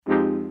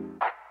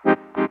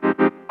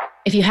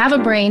If you have a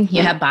brain,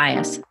 you have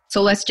bias.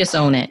 So let's just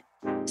own it.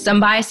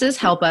 Some biases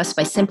help us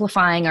by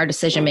simplifying our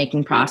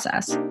decision-making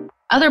process.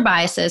 Other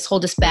biases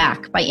hold us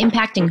back by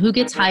impacting who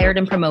gets hired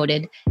and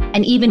promoted,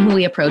 and even who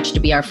we approach to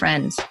be our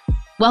friends.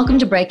 Welcome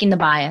to Breaking the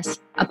Bias,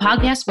 a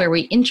podcast where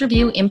we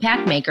interview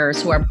impact makers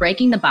who are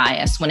breaking the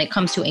bias when it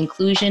comes to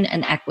inclusion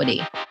and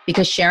equity,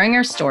 because sharing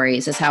our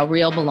stories is how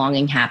real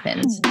belonging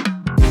happens.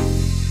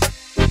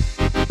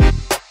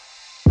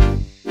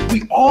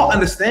 We all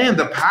understand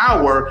the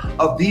power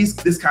of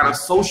this kind of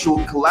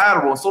social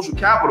collateral and social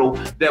capital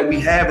that we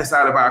have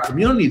inside of our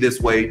community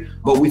this way,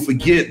 but we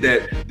forget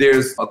that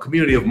there's a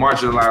community of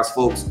marginalized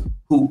folks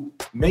who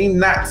may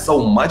not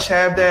so much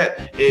have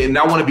that, and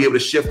I want to be able to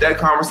shift that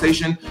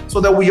conversation so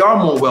that we are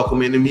more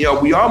welcoming and we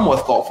are more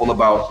thoughtful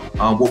about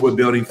what we're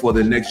building for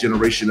the next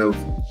generation of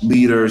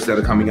leaders that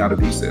are coming out of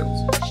these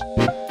cells.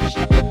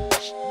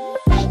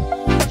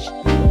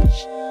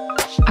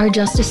 Our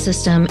justice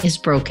system is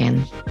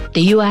broken.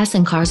 The U.S.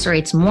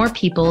 incarcerates more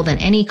people than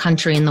any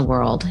country in the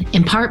world,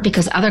 in part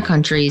because other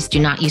countries do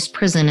not use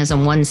prison as a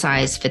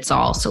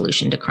one-size-fits-all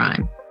solution to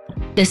crime.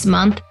 This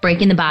month,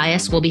 Breaking the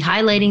Bias will be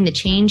highlighting the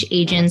change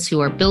agents who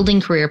are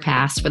building career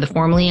paths for the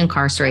formerly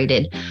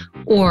incarcerated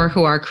or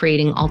who are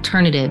creating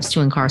alternatives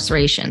to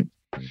incarceration.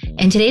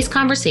 In today's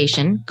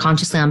conversation,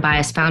 Consciously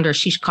Unbiased founder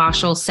Ashish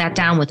Kaushal sat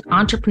down with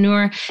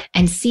entrepreneur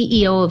and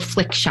CEO of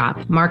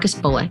Flickshop, Marcus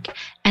Bullock,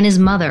 and his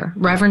mother,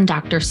 Reverend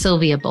Dr.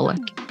 Sylvia Bullock.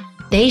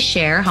 They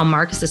share how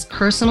Marcus's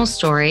personal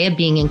story of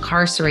being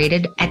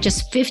incarcerated at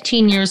just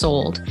 15 years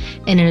old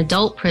in an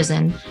adult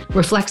prison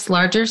reflects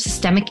larger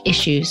systemic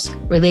issues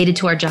related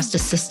to our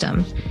justice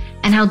system,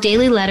 and how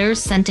daily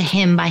letters sent to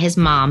him by his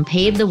mom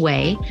paved the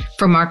way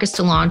for Marcus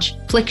to launch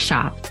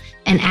Flickshop,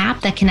 an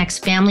app that connects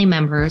family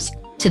members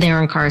to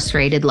their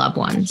incarcerated loved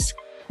ones.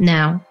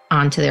 Now,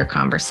 on to their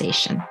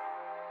conversation.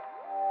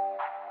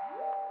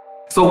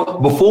 So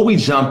before we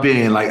jump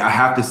in, I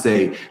have to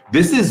say,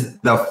 this is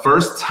the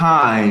first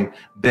time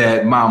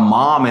that my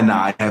mom and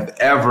I have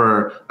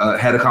ever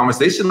had a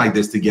conversation like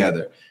this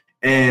together.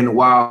 And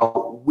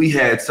while we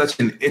had such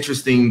an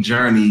interesting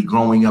journey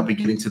growing up and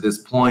getting to this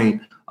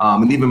point,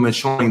 and even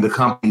maturing the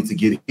company to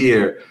get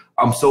here,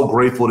 I'm so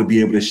grateful to be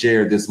able to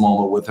share this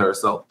moment with her.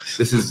 So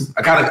this is,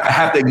 I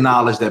have to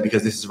acknowledge that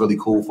because this is really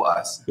cool for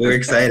us. We're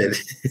excited.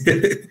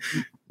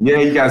 Yeah,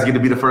 you guys get to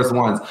be the first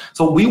ones.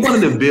 So we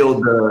wanted to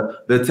build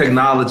the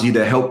technology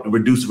that helped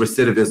reduce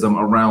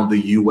recidivism around the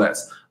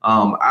U.S.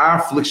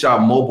 Our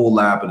Flickshop mobile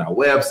app and our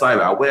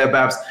website, our web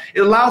apps,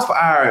 it allows for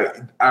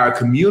our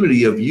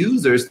community of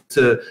users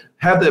to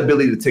have the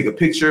ability to take a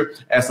picture,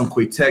 add some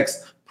quick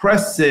text,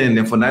 press send,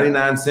 and for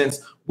 99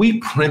 cents, we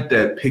print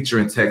that picture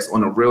and text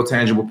on a real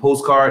tangible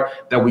postcard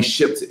that we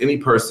ship to any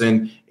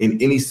person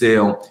in any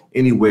cell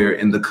anywhere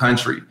in the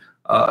country.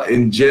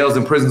 In jails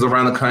and prisons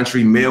around the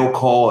country, mail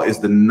call is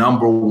the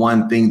number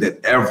one thing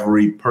that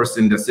every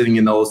person that's sitting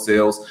in those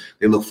cells,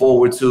 they look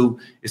forward to.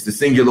 It's the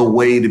singular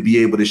way to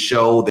be able to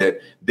show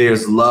that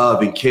there's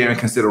love and care and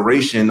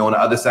consideration on the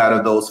other side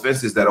of those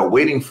fences that are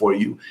waiting for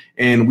you.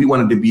 And we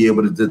wanted to be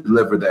able to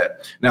deliver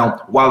that.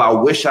 Now, while I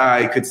wish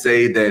I could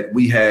say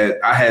that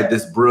I had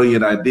this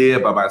brilliant idea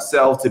by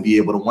myself to be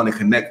able to want to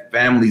connect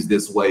families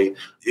this way,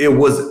 it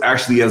was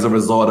actually as a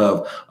result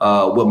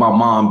of what my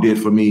mom did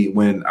for me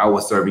when I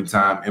was serving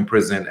time in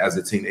prison as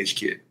a teenage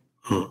kid.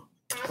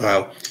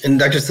 Wow. And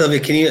Dr. Sylvia,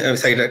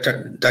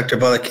 Dr.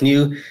 Bullock, can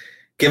you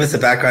give us a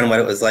background on what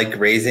it was like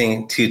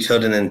raising two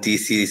children in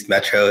DC's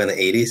Metro in the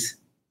 80s?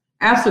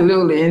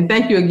 Absolutely. And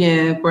thank you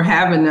again for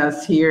having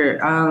us here.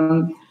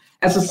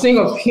 As a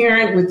single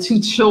parent with two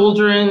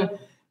children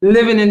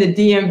living in the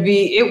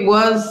DMV, it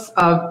was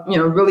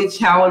really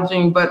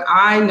challenging, but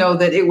I know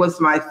that it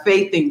was my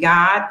faith in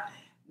God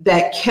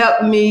that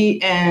kept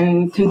me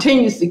and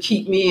continues to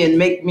keep me and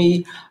make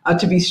me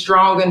to be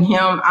strong in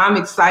him. I'm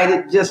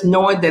excited just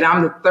knowing that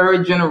I'm the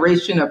third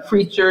generation of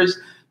preachers.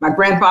 My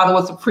grandfather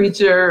was a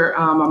preacher.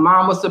 My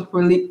mom was a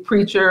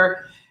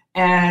preacher.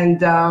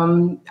 And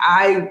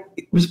I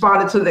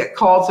responded to that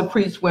call to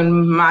preach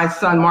when my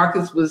son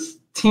Marcus was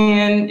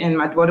 10 and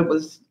my daughter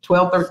was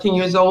 12, 13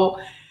 years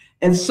old.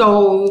 And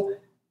so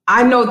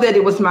I know that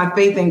it was my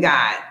faith in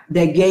God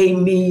that gave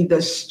me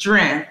the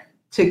strength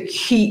to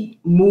keep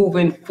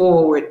moving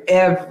forward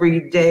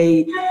every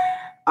day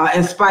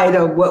in spite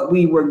of what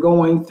we were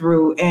going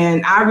through.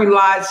 And I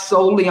relied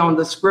solely on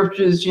the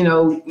scriptures.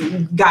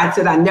 God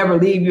said, I never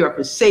leave you or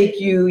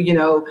forsake you.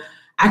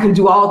 I can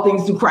do all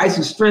things through Christ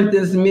who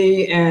strengthens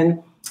me.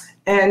 And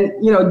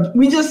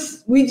we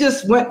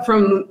just went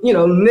from,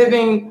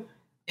 living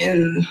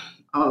in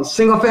a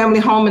single family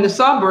home in the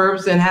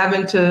suburbs and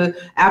having to,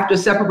 after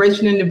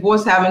separation and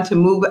divorce, having to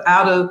move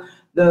out of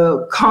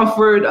the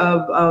comfort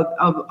of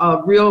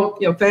a real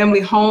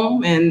family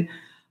home. And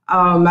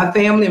my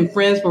family and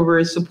friends were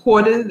very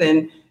supportive,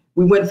 and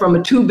we went from a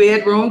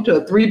 2-bedroom to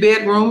a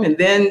 3-bedroom. And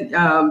then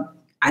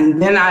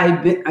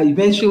I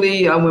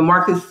eventually, when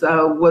Marcus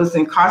was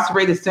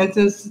incarcerated,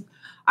 sentenced,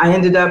 I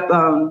ended up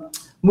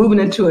moving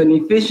into an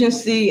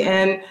efficiency.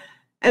 And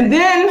And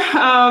then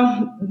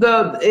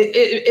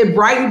it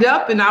brightened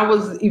up, and I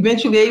was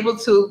eventually able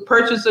to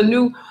purchase a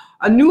new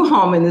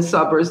home in the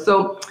suburbs.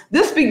 So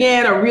this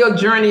began a real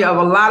journey of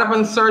a lot of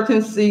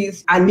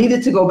uncertainties. I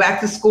needed to go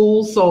back to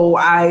school, so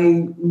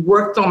I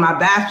worked on my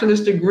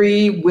bachelor's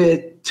degree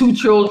with 2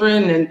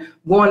 children and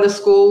going to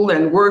school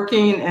and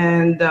working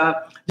and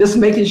just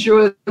making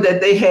sure that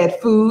they had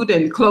food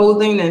and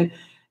clothing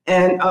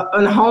and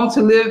a home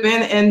to live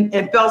in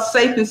and felt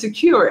safe and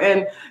secure.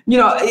 And,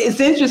 it's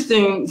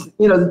interesting,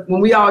 when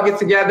we all get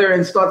together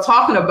and start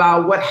talking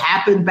about what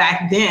happened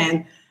back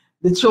then,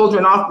 the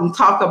children often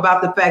talk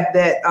about the fact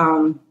that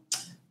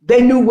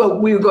they knew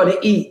what we were going to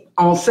eat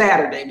on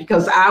Saturday,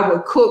 because I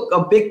would cook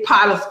a big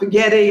pot of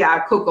spaghetti. I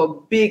cook a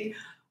big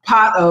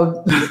pot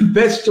of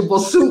vegetable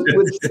soup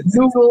with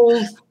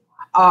noodles.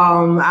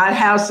 I'd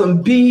have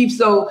some beef.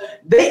 So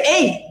they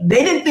ate.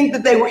 They didn't think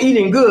that they were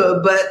eating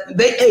good, but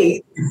they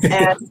ate.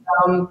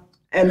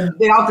 And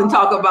they often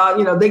talk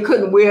about, they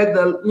couldn't wear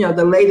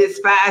the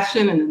latest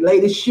fashion and the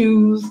latest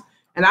shoes.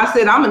 And I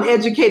said, I'm an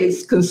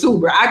educated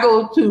consumer. I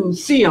go to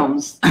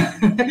Seams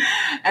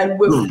and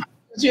with,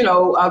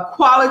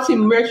 quality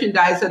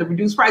merchandise at a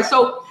reduced price.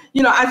 So,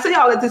 I say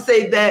all that to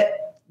say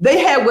that they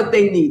had what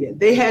they needed.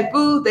 They had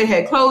food, they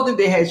had clothing,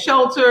 they had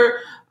shelter.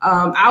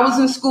 I was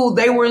in school,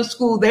 they were in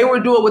school, they were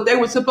doing what they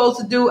were supposed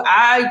to do.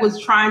 I was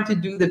trying to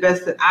do the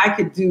best that I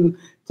could do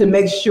to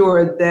make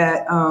sure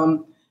that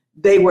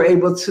they were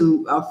able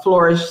to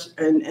flourish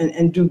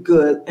and do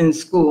good in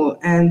school.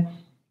 And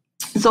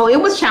so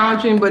it was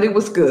challenging, but it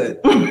was good.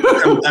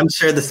 I'm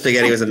sure the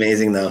spaghetti was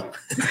amazing, though.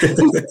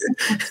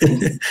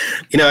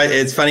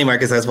 It's funny,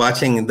 Marcus. I was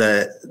watching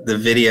the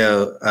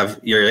video of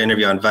your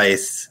interview on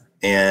Vice,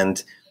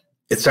 and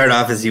it started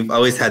off as you've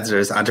always had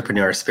this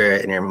entrepreneur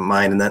spirit in your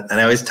mind, and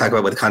I always talk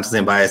about with consciously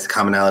unbiased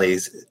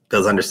commonalities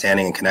builds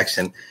understanding and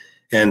connection.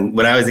 And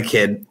when I was a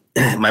kid,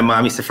 my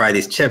mom used to fry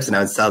these chips, and I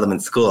would sell them in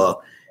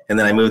school. And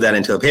then I moved that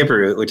into a paper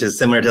route, which is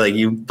similar to like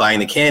you buying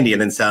the candy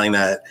and then selling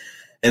that.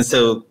 And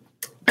so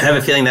I have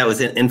a feeling that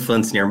was an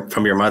influence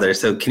from your mother.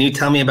 So can you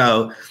tell me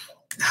about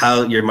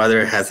how your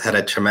mother has had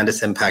a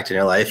tremendous impact in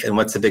your life, and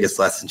what's the biggest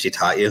lesson she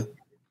taught you?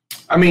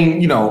 I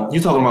mean, you're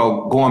talking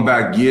about going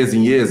back years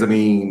and years. I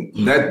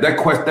mean, that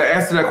question, the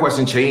answer to that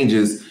question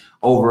changes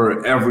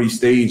over every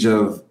stage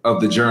of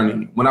the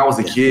journey. When I was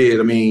a kid,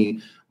 I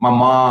mean,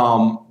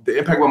 the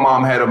impact my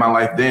mom had on my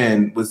life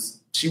then was,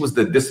 she was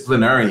the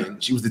disciplinarian.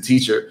 She was the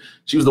teacher.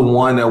 She was the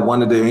one that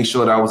wanted to make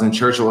sure that I was in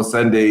church on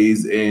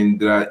Sundays and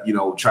that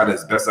I, tried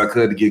as best I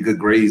could to get good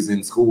grades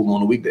in school on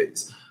the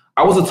weekdays.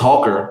 I was a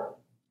talker.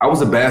 I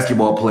was a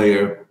basketball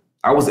player.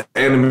 I was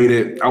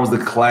animated. I was the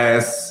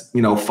class,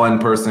 fun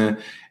person.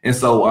 And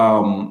so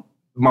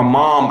my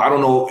mom, I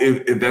don't know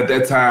if at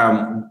that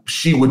time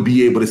she would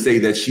be able to say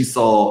that she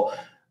saw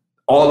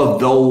all of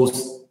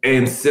those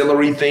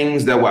ancillary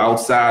things that were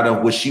outside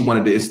of what she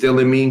wanted to instill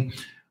in me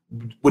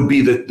would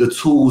be the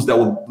tools that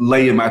would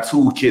lay in my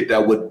toolkit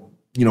that would,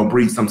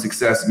 breed some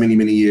success many,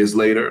 many years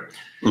later.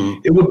 Mm-hmm.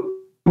 It would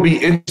be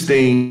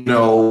interesting,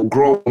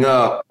 growing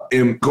up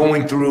and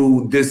going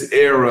through this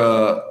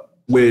era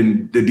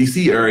when the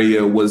DC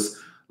area was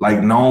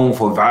like known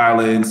for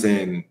violence,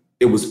 and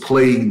it was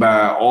plagued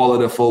by all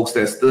of the folks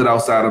that stood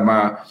outside of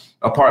my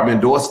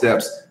apartment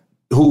doorsteps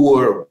who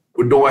were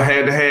doing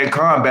hand-to-hand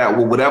combat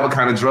with whatever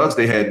kind of drugs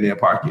they had in their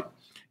pocket.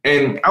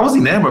 And I was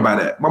enamored by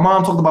that. My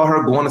mom talked about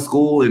her going to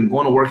school and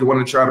going to work and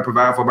wanting to try to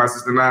provide for my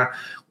sister and I.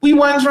 We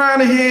weren't trying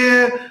to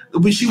hear,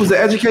 she was an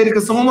educated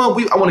consumer. I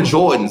wanted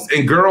Jordans,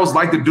 and girls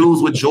like the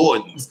dudes with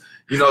Jordans.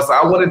 So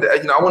I wanted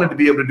to, I wanted to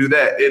be able to do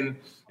that. And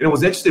it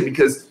was interesting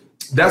because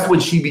that's when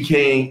she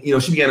became,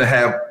 she began to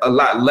have a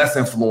lot less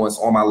influence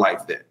on my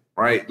life then,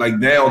 right? Like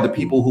now the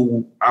people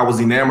who I was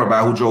enamored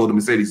by who drove the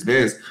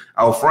Mercedes-Benz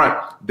out front,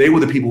 they were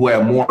the people who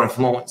had more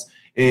influence.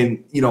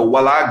 And,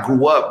 while I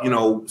grew up,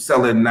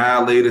 selling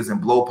Annihilators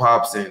and Blow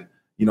Pops and,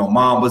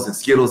 Mambas and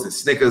Skittles and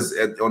Snickers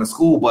on a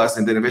school bus,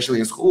 and then eventually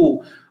in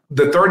school,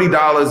 the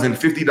 $30 and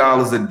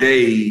 $50 a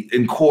day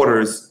in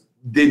quarters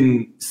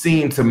didn't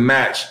seem to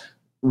match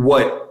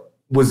what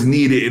was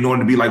needed in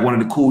order to be like one of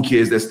the cool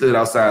kids that stood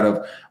outside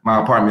of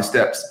my apartment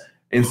steps.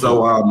 And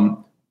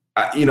so,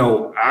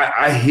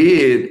 I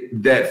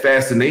hid that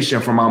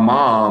fascination from my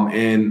mom,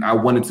 and I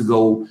wanted to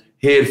go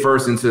head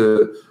first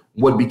into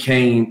what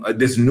became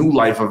this new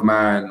life of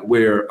mine,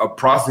 where a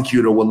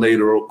prosecutor would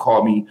later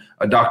call me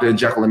a Dr.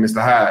 Jekyll and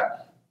Mr. Hyde.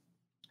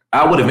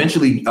 I would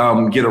eventually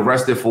get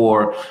arrested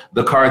for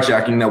the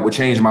carjacking that would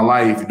change my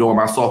life during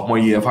my sophomore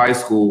year of high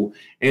school.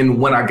 And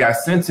when I got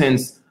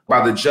sentenced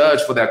by the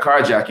judge for that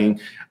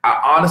carjacking,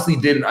 I honestly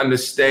didn't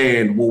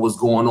understand what was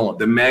going on,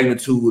 the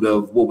magnitude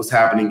of what was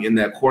happening in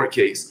that court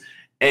case.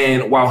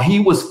 And while he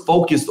was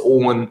focused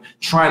on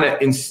trying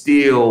to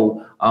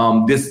instill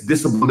this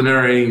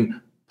disciplinary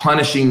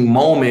punishing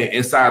moment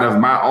inside of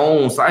my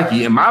own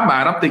psyche, in my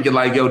mind, I'm thinking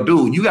like, yo,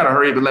 dude, you got to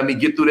hurry up and let me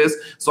get through this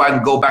so I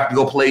can go back to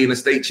go play in the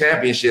state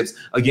championships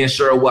against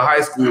Sherwood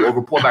High School or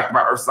report back to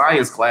my earth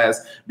science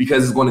class,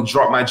 because it's going to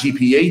drop my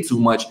GPA too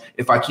much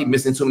if I keep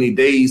missing too many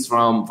days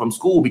from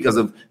school because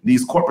of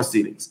these court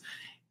proceedings.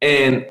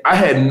 And I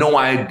had no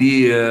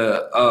idea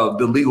of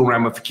the legal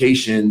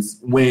ramifications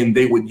when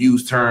they would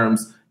use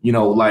terms,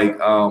 like,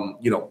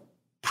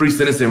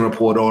 pre-sentencing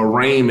report or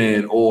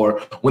arraignment,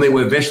 or when they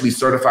would eventually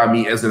certify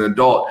me as an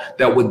adult,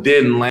 that would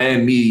then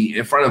land me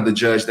in front of the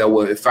judge that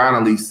would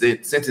finally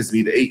sentence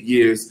me to 8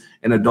 years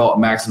in adult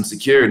maximum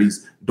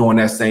securities during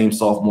that same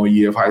sophomore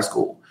year of high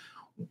school.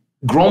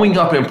 Growing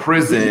up in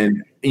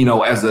prison,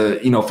 as a,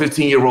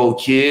 15-year-old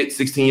kid,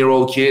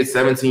 16-year-old kid,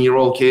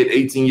 17-year-old kid,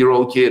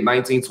 18-year-old kid,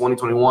 19, 20,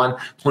 21,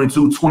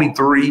 22,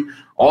 23,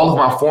 all of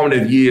my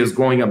formative years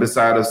growing up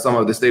inside of some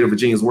of the state of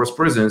Virginia's worst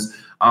prisons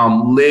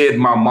led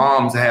my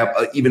mom to have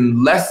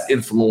even less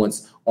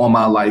influence on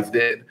my life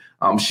then.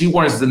 She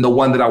wasn't the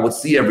one that I would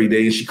see every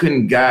day, and she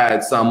couldn't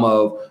guide some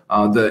of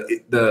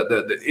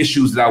the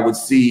issues that I would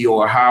see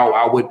or how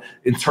I would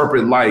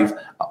interpret life.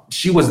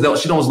 She was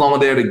no longer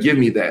there to give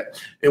me that.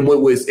 And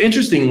what was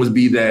interesting was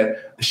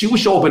that she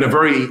would show up in a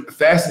very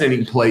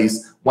fascinating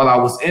place while I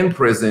was in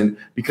prison,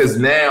 because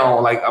now,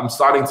 like, I'm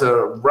starting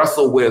to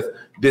wrestle with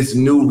this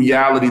new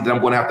reality that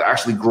I'm going to have to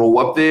actually grow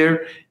up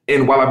there.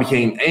 And while I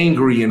became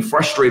angry and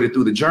frustrated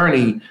through the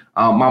journey,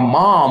 my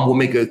mom would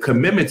make a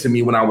commitment to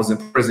me when I was in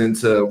prison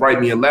to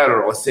write me a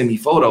letter or send me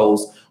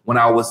photos when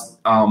I was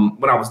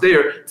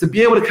there, to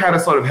be able to kind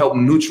of sort of help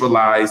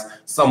neutralize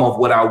some of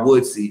what I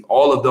would see.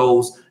 All of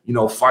those,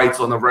 fights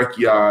on the rec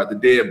yard, the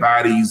dead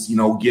bodies,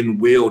 getting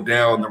wheeled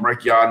down the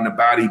rec yard in a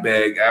body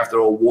bag after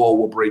a war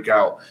will break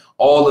out.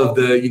 All of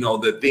the,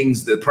 the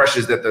things, the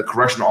pressures that the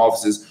correctional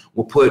officers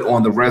will put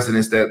on the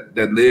residents that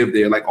live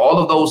there. Like, all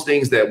of those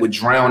things that would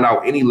drown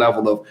out any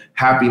level of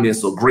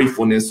happiness or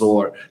gratefulness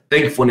or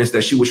thankfulness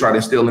that she would try to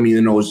instill in me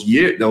in those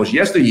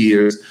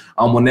yesteryears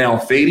were now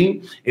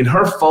fading. And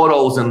her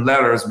photos and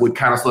letters would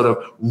kind of sort of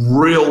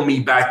reel me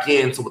back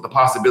into what the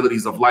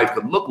possibilities of life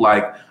could look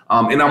like.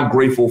 And I'm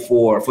grateful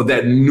for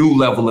that new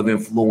level of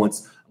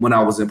influence when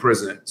I was in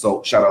prison.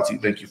 So shout out to you.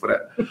 Thank you for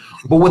that.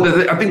 But what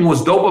I think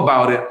was dope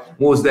about it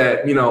was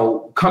that,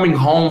 coming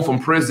home from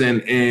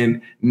prison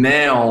and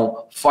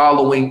now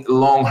following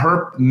along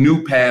her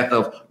new path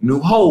of new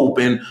hope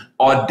and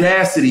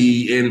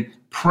audacity and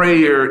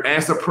prayer,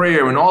 answer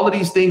prayer, and all of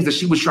these things that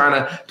she was trying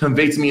to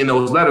convey to me in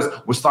those letters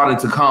were starting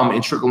to come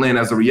and trickle in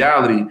as a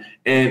reality.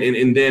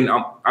 And then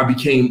I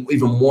became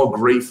even more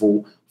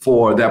grateful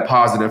for that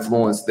positive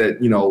influence that,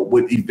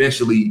 would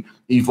eventually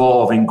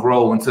evolve and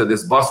grow into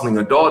this bustling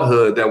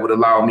adulthood that would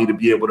allow me to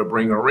be able to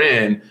bring her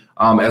in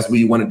as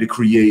we wanted to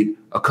create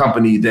a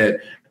company that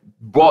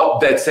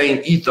brought that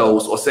same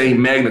ethos or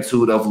same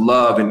magnitude of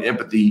love and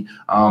empathy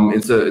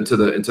into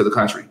the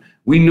country.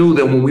 We knew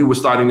that when we were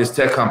starting this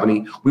tech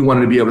company, we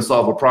wanted to be able to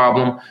solve a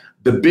problem.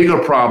 The bigger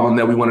problem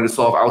that we wanted to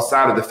solve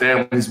outside of the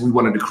families we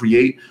wanted to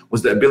create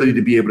was the ability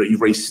to be able to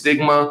erase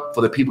stigma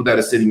for the people that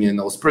are sitting in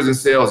those prison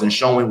cells and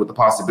showing what the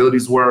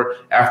possibilities were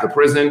after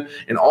prison,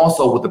 and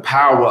also what the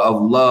power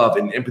of love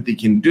and empathy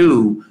can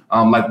do,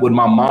 like what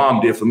my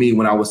mom did for me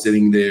when I was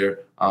sitting there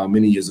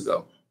many years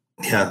ago.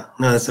 Yeah,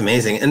 no, that's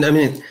amazing. And I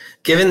mean,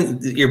 given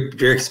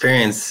your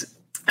experience,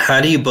 how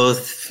do you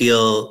both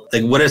feel,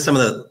 like, what are some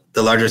of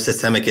the larger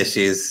systemic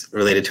issues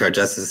related to our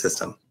justice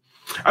system?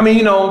 I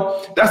mean,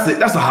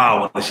 that's a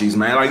hard one, issues,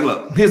 man. Like,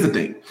 look, here's the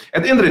thing.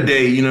 At the end of the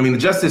day, the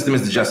justice system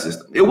is the justice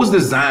system. It was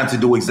designed to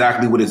do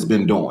exactly what it's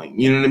been doing.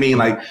 You know what I mean?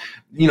 Like,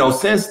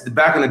 since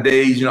back in the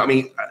days,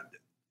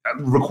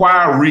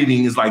 required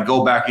reading is like,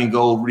 go back and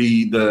go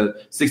read the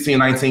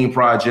 1619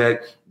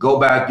 Project, go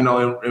back,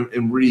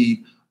 and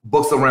read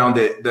books around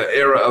the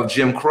era of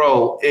Jim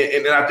Crow.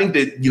 And I think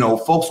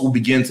that, folks will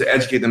begin to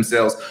educate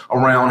themselves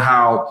around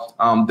how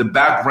the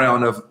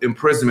background of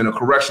imprisonment or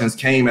corrections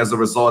came as a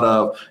result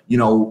of,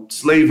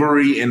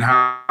 slavery, and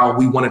how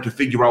we wanted to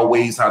figure out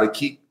ways how to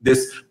keep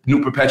this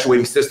new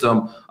perpetuating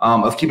system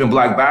of keeping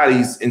Black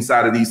bodies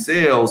inside of these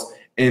cells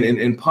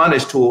and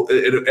punished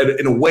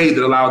in a way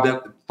that allowed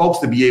them folks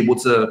to be able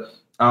to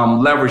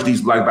leverage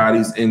these Black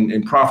bodies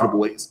in profitable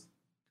ways.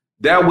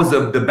 That was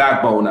the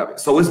backbone of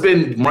it. So it's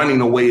been running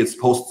the way it's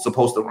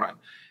supposed to run.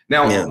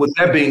 Now, With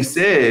that being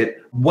said,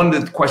 one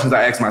of the questions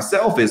I ask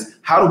myself is,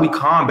 how do we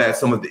combat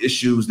some of the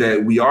issues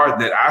that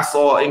I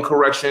saw in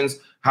corrections?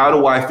 How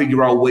do I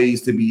figure out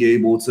ways to be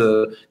able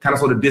to kind of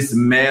sort of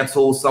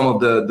dismantle some of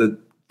the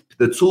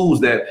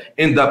tools that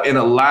end up in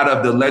a lot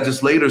of the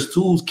legislators'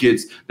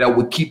 toolkits that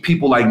would keep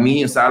people like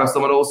me inside of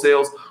some of those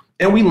cells?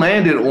 And we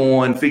landed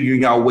on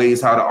figuring out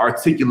ways how to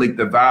articulate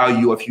the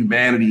value of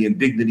humanity and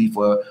dignity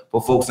for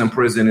folks in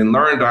prison, and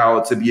learned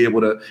how to be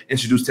able to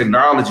introduce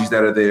technologies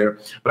that are there.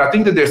 But I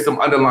think that there's some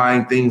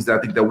underlying things that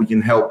I think that we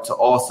can help to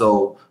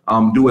also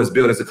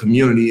build as a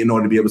community in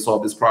order to be able to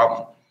solve this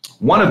problem.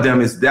 One of them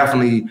is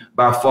definitely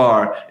by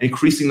far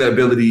increasing the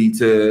ability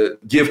to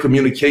give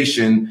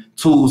communication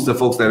tools to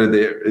folks that are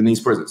there in these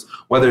prisons,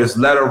 whether it's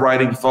letter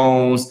writing,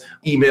 phones,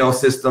 email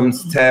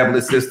systems,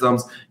 tablet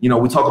systems. We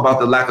talk about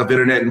the lack of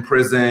internet in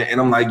prison,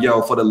 and I'm like,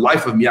 for the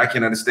life of me, I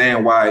can't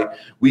understand why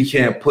we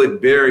can't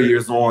put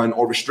barriers on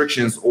or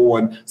restrictions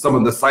on some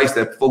of the sites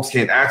that folks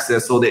can't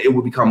access, so that it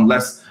would become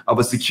less of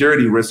a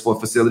security risk for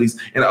facilities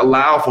and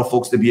allow for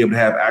folks to be able to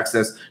have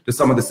access to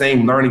some of the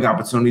same learning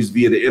opportunities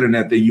via the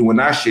internet that you and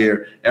I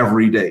share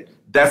every day.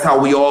 That's how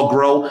we all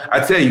grow.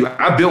 I tell you,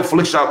 I built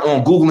Flickshop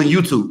on Google and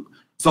YouTube.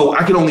 So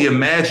I can only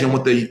imagine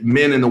what the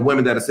men and the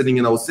women that are sitting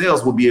in those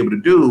cells will be able to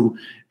do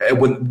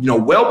when,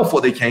 well before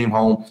they came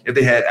home, if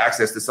they had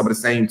access to some of the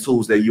same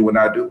tools that you and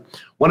I do.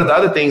 One of the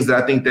other things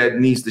that I think that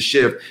needs to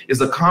shift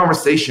is a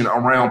conversation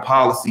around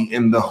policy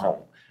in the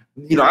home.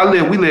 We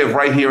live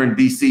right here in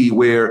DC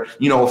where,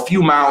 a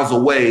few miles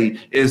away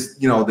is,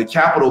 the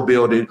Capitol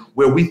building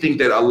where we think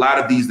that a lot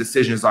of these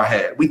decisions are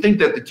had. We think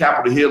that the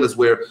Capitol Hill is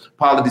where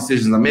policy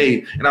decisions are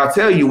made. And I'll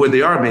tell you where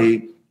they are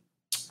made.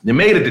 They're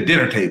made at the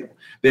dinner table.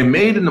 They're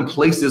made in the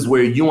places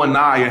where you and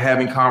I are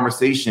having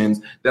conversations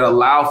that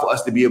allow for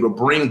us to be able to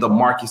bring the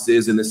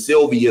Marcuses and the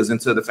Sylvias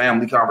into the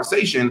family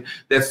conversation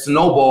that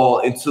snowball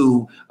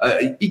into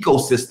an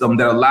ecosystem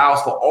that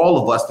allows for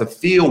all of us to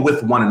feel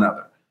with one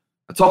another.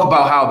 I talk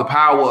about how the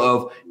power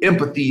of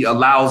empathy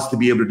allows us to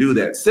be able to do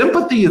that.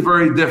 Sympathy is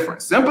very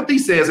different. Sympathy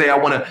says, hey, I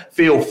want to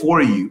feel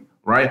for you.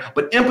 Right.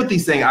 But empathy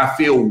saying I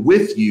feel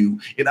with you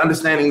and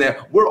understanding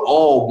that we're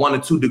all 1 or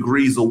 2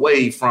 degrees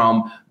away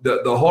from the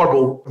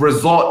horrible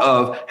result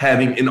of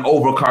having an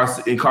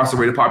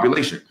incarcerated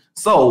population.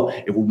 So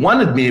if we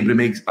want to be able to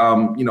make,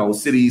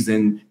 cities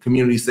and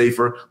communities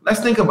safer,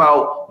 let's think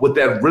about what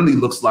that really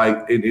looks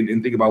like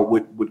and think about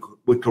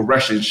what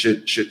correction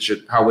should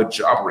how it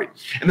should operate.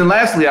 And then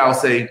lastly, I'll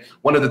say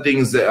one of the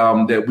things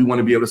that we want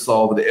to be able to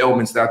solve, the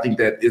elements that I think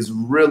that is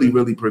really,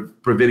 really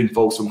preventing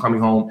folks from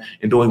coming home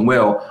and doing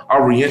well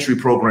are reentry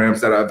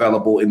programs that are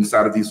available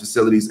inside of these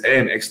facilities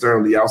and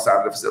externally outside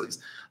of the facilities.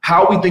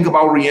 How we think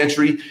about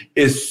reentry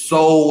is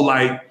so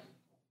like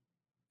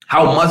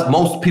how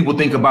most people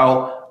think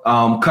about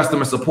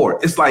customer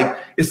support.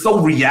 It's so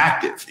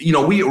reactive.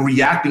 We are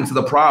reacting to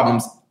the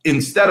problems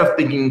instead of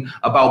thinking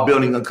about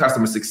building a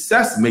customer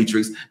success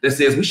matrix that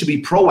says we should be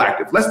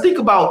proactive. Let's think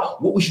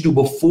about what we should do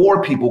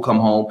before people come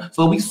home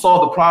so we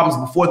solve the problems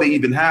before they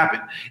even happen.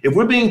 If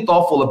we're being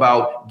thoughtful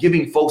about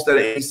giving folks that are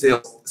in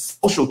sales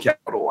social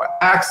capital or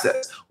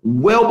access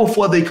well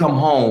before they come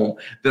home,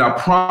 then I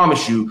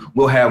promise you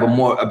we'll have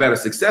a better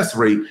success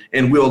rate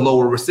and we'll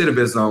lower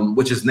recidivism,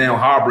 which is now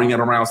harboring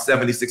at around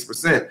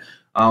 76%.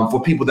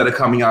 For people that are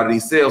coming out of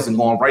these sales and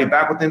going right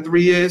back within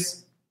 3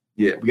 years,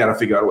 we got to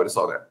figure out a way to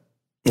solve that.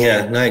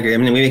 Yeah, no, I agree. I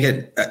mean, we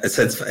get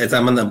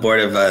I'm on the board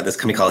of this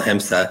company called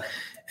HIMSA,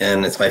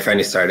 and it's my friend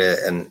who started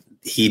it, and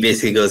he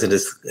basically goes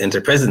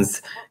into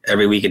prisons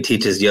every week and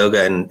teaches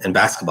yoga and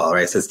basketball,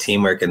 right? So it's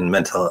teamwork and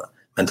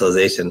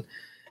mentalization,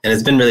 and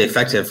it's been really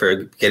effective for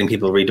getting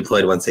people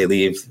redeployed once they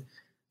leave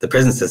the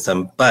prison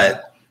system.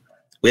 But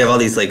we have all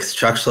these like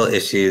structural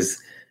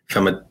issues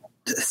from a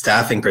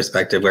staffing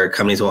perspective where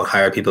companies won't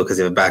hire people because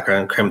they have a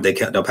background they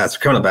don't pass a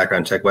criminal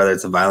background check, whether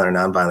it's a violent or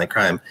non-violent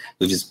crime.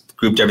 We've just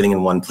grouped everything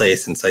in one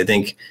place. And so I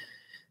think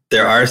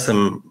there are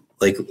some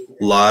like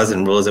laws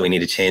and rules that we need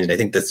to change. And I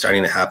think that's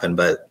starting to happen.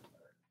 But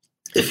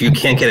if you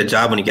can't get a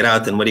job when you get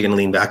out, then what are you going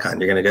to lean back on?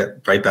 You're going to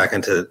get right back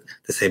into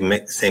the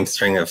same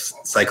string of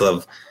cycle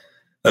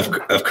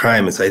of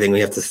crime. And so I think we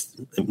have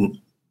to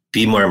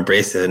be more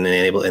embracive and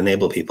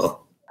enable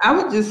people. I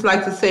would just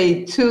like to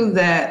say too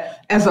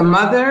that as a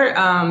mother,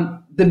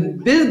 the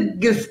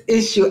biggest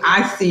issue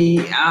I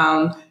see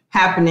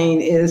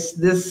happening is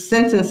this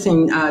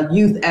sentencing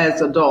youth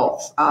as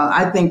adults.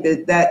 I think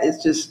that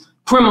is just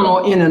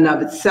criminal in and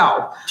of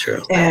itself.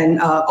 True. And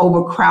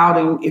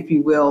overcrowding, if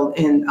you will,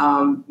 in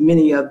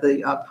many of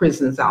the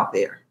prisons out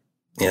there.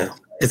 Yeah.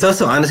 It's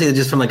also honestly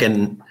just from like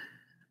an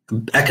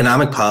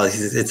economic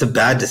policies, it's a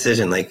bad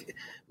decision. Like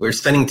we're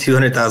spending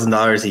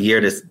 $200,000 a year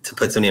to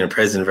put somebody in a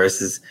prison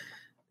versus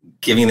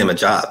giving them a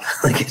job.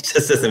 Like it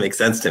just doesn't make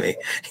sense to me.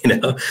 I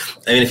mean,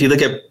 if you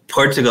look at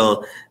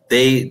Portugal,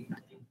 they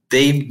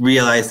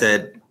realized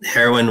that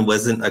heroin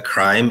wasn't a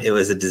crime, it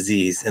was a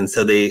disease. And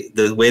so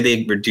the way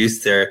they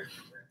reduced their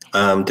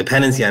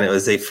dependency on it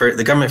was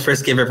the government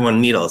first gave everyone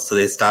needles, so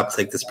they stopped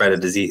like the spread of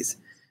disease.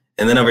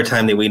 And then over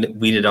time they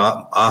weeded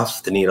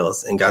off the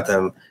needles and got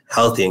them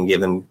healthy and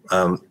gave them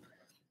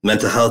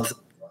mental health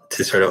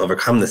to sort of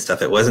overcome this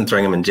stuff. It wasn't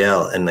throwing them in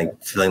jail and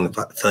like filling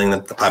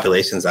the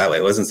populations that way.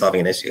 It wasn't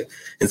solving an issue.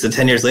 And so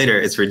 10 years later,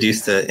 it's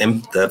reduced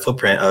the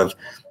footprint of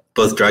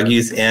both drug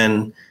use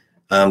and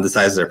the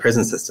size of their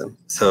prison system.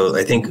 So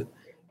I think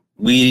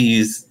we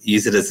use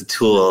it as a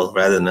tool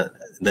rather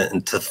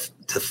than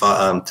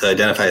to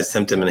identify a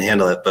symptom and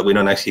handle it, but we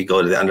don't actually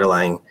go to the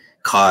underlying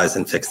cause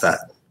and fix that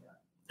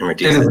and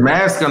reduce it. And it's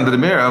masked under the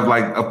mirror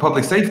of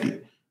public safety,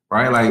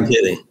 right? Like,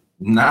 completely.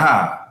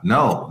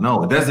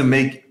 No, it doesn't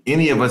make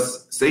any of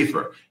us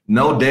safer.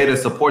 No data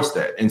supports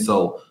that. And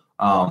so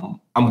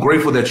I'm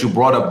grateful that you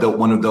brought up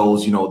one of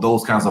those,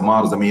 those kinds of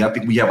models. I mean, I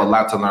think we have a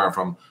lot to learn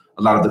from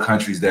a lot of the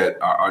countries that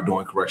are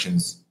doing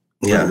corrections.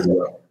 Yeah,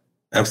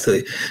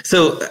 absolutely.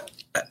 So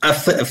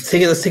let's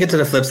take it to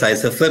the flip side.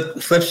 So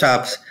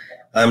Flipshop's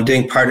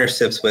doing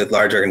partnerships with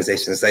large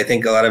organizations. I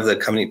think a lot of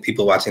the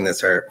people watching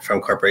this are from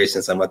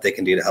corporations on what they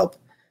can do to help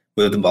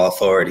move the ball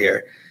forward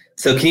here.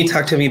 So can you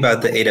talk to me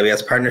about the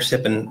AWS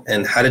partnership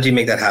and how did you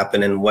make that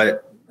happen and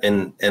what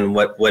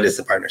is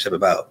the partnership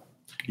about?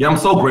 Yeah, I'm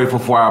so grateful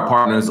for our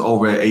partners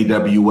over at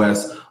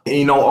AWS.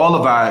 And, all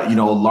of our,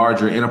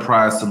 larger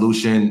enterprise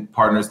solution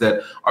partners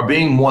that are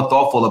being more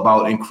thoughtful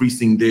about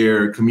increasing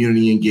their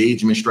community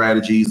engagement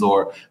strategies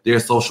or their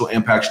social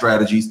impact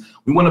strategies.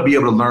 We want to be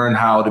able to learn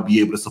how to be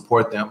able to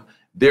support them.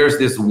 There's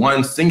this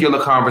one singular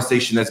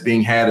conversation that's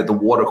being had at the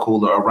water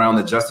cooler around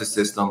the justice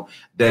system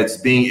that's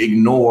being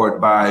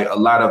ignored by a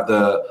lot of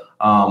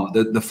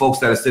the folks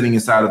that are sitting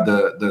inside of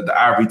the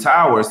ivory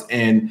towers.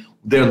 And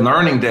they're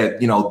learning that,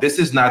 this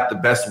is not the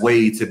best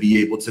way to be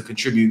able to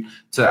contribute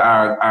to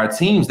our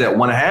teams that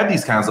want to have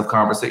these kinds of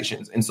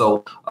conversations. And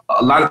so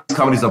a lot of these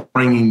companies are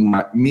bringing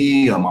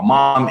me or my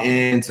mom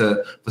in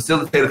to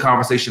facilitate a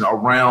conversation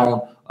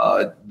around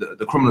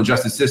the criminal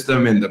justice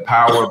system and the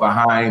power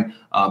behind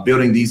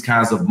building these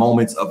kinds of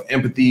moments of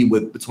empathy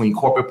between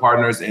corporate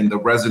partners and the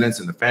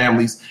residents and the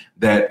families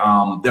that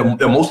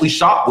they're mostly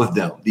shocked with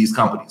them, these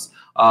companies.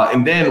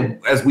 And then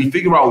as we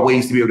figure out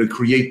ways to be able to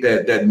create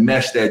that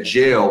mesh, that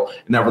gel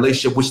in that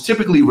relationship, which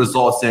typically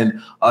results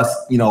in us,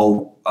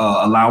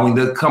 allowing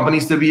the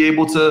companies to be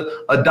able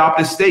to adopt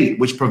a state,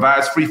 which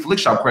provides free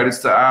Flickshop credits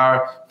to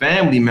our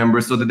family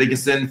members so that they can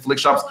send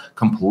Flickshops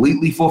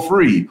completely for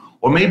free.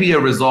 Or maybe it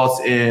results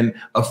in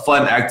a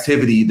fun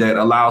activity that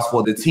allows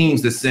for the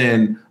teams to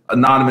send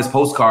anonymous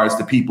postcards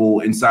to people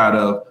inside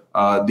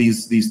of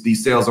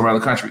these sales around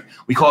the country.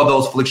 We call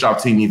those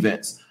Flickshop team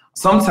events.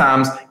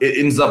 Sometimes it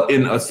ends up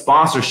in a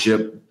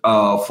sponsorship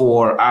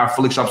for our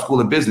Flickshop School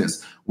of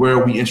Business,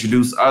 where we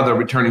introduce other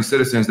returning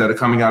citizens that are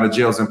coming out of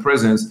jails and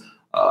prisons.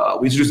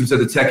 We introduce them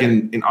to the tech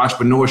and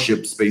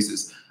entrepreneurship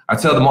spaces. I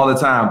tell them all the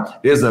time,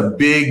 there's a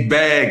big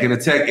bag in the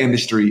tech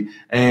industry,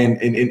 and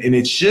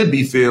it should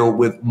be filled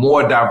with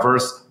more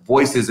diverse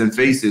voices and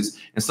faces.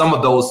 And some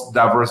of those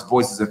diverse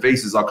voices and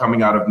faces are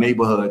coming out of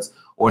neighborhoods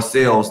or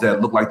sales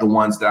that look like the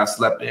ones that I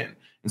slept in.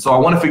 And so I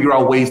want to figure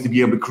out ways to be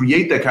able to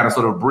create that kind of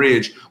sort of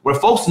bridge where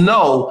folks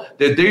know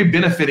that they're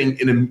benefiting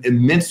in an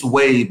immense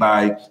way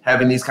by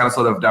having these kind of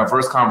sort of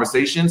diverse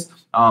conversations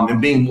and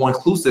being more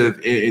inclusive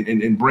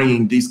in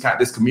bringing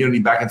this community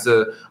back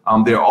into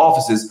their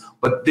offices.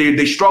 But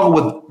they struggle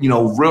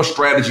with, real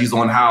strategies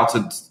on how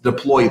to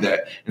deploy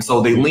that. And so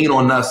they lean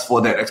on us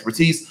for that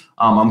expertise.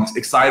 I'm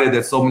excited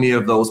that so many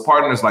of those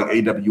partners like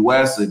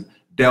AWS and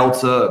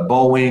Delta,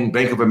 Boeing,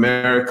 Bank of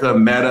America,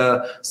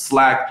 Meta,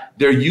 Slack,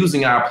 they're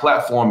using our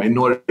platform in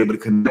order to be able to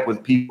connect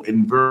with people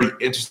in very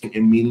interesting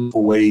and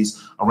meaningful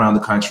ways around the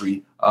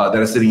country that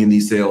are sitting in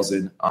these sales.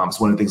 And it's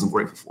one of the things I'm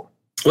grateful for.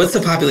 What's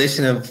the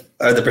population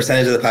or the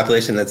percentage of the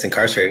population that's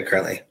incarcerated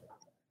currently?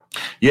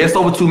 Yeah, it's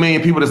over 2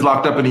 million people that's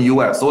locked up in the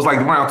U.S. So it's like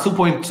around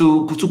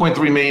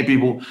 2.3 million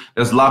people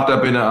that's locked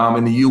up in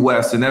the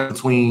U.S. And that's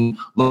between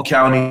local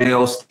county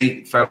jails,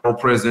 state, federal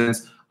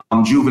prisons,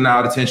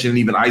 juvenile detention, and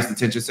even ICE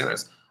detention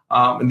centers.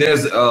 And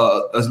there's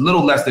a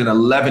little less than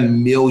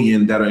 11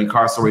 million that are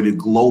incarcerated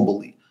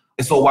globally.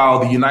 And so while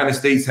the United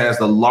States has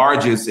the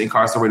largest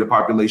incarcerated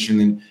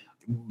population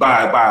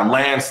by a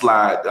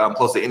landslide,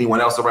 close to anyone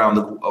else around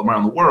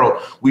the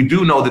world, we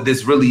do know that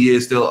this really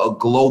is still a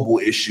global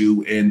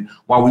issue. And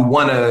while we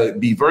want to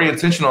be very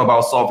intentional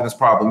about solving this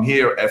problem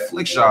here at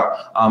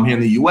Flickshop here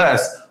in the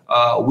U.S.,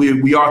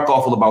 we are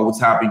thoughtful about what's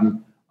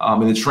happening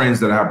and the trends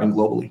that are happening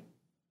globally.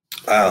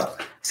 Wow.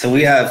 So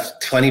we have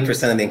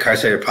 20% of the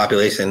incarcerated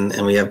population,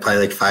 and we have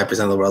probably like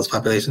 5% of the world's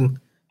population.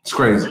 It's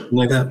crazy. Something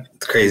like that.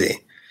 It's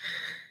crazy.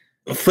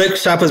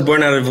 Flickshop was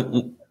born out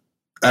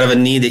of a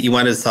need that you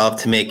wanted to solve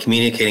to make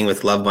communicating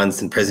with loved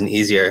ones in prison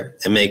easier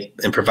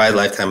and provide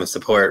lifetime of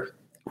support.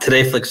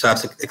 Today,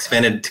 Flickshop's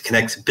expanded to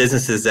connect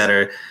businesses that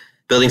are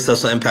building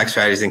social impact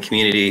strategies and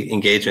community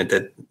engagement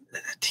that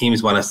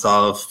teams want to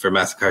solve for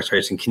mass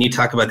incarceration. Can you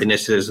talk about the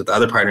initiatives with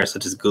other partners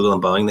such as Google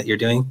and Boeing that you're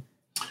doing?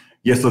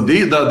 Yeah, so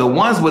the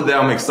ones that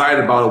I'm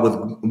excited about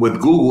with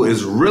Google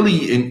is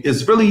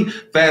really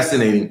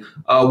fascinating.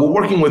 We're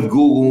working with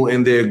Google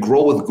and their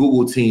Grow with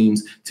Google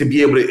teams to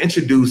be able to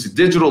introduce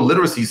digital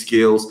literacy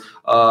skills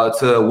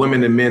to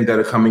women and men that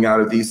are coming out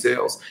of these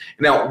cells.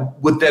 Now,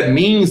 what that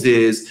means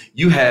is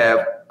you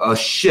have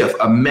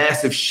a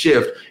massive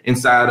shift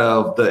inside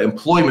of the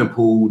employment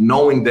pool,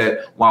 knowing that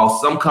while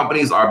some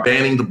companies are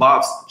banning the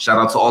box, shout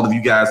out to all of you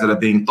guys that are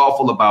being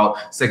thoughtful about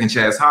second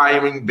chance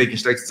hiring, making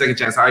second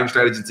chance hiring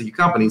strategies to your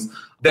companies,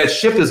 that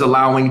shift is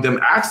allowing them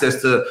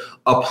access to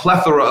a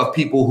plethora of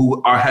people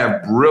who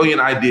have brilliant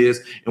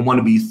ideas and want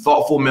to be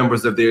thoughtful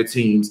members of their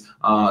teams.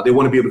 They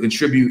want to be able to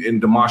contribute in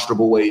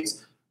demonstrable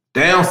ways.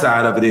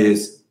 Downside of it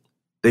is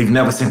they've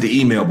never sent the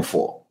email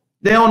before.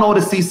 They don't know what a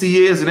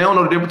CC is, and they don't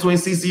know the difference between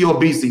CC or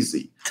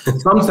BCC.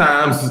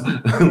 Sometimes,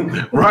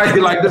 right,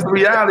 like this is the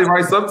reality,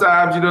 right?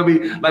 Sometimes,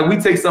 like we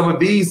take some of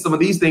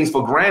these things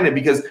for granted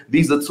because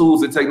these are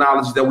tools and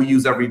technologies that we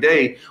use every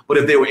day. But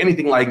if they were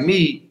anything like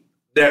me,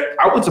 that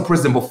I went to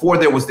prison before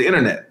there was the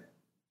internet.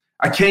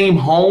 I came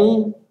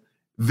home,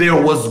 there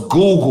was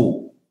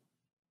Google.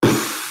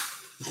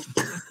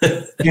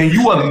 Can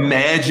you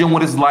imagine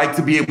what it's like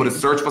to be able to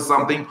search for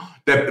something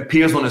that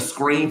appears on a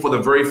screen for the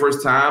very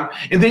first time?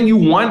 And then you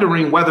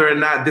wondering whether or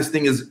not this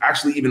thing is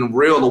actually even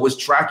real, or what's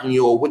tracking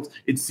you, or what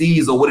it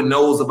sees, or what it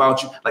knows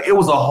about you. Like, it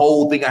was a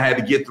whole thing I had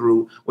to get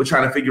through with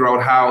trying to figure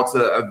out how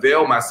to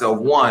avail myself,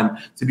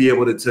 one, to be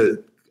able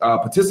to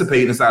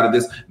participate inside of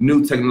this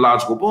new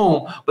technological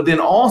boom, but then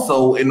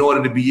also in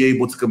order to be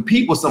able to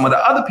compete with some of the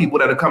other people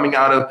that are coming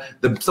out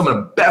of some of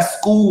the best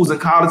schools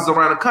and colleges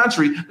around the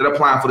country that are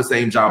applying for the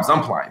same jobs I'm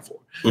applying for.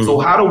 Mm-hmm. So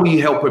how do we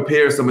help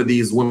prepare some of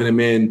these women and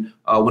men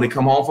when they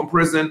come home from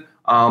prison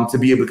to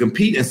be able to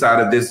compete inside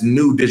of this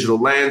new digital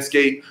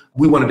landscape?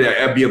 We wanted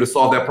to be able to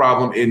solve that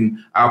problem, and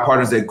our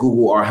partners at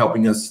Google are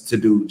helping us to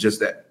do just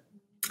that.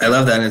 I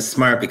love that, and it's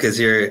smart because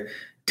you're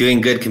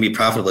doing good can be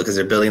profitable because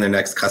they're building their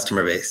next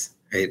customer base.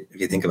 Right,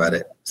 if you think about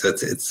it, so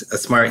it's a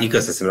smart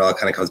ecosystem. It all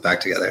kind of comes back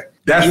together.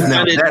 That's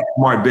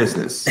smart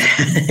business.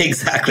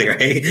 Exactly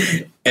right,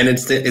 and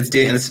it's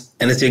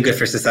doing good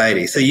for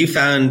society. So you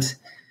founded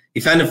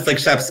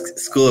Flickshop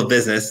School of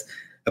Business,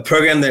 a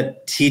program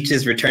that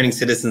teaches returning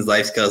citizens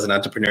life skills and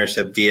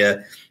entrepreneurship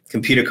via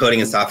computer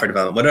coding and software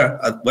development.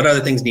 What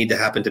other things need to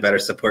happen to better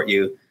support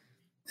you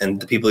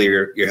and the people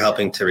you're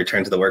helping to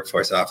return to the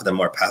workforce and offer them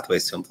more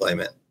pathways to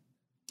employment?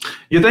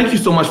 Yeah, thank you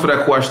so much for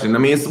that question. I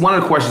mean, it's one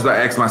of the questions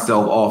I ask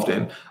myself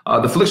often.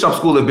 The Flickshop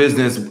School of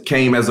Business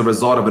came as a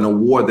result of an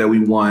award that we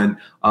won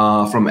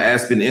from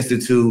Aspen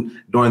Institute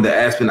during the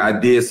Aspen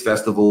Ideas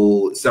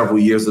Festival several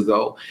years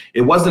ago.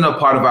 It wasn't a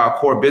part of our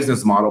core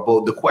business model,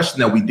 but the question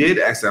that we did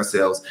ask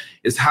ourselves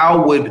is,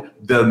 how would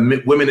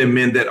the women and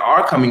men that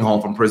are coming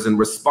home from prison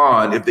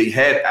respond if they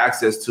had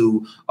access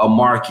to a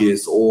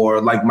Marcus,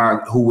 or like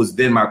who was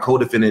then my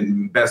co-defendant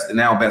and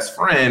now best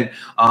friend,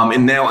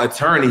 and now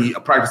attorney, a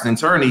practicing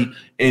attorney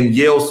and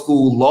Yale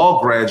School law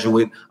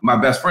graduate, my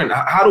best friend.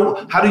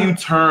 How do you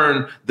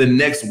turn the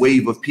next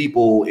wave of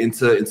people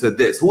into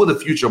this? Who are the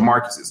future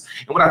Marcuses?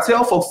 And what I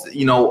tell folks,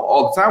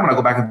 all the time when I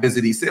go back and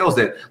visit these sales,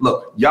 that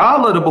look,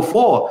 y'all are the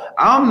before,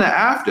 I'm the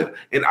after,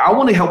 and I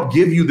want to help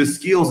give you the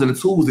skills and the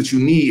tools that you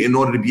need in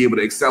order to be able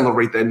to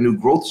accelerate that new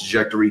growth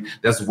trajectory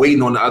that's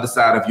waiting on the other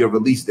side of your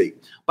release date.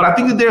 But I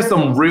think that there's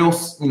some real,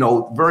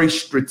 very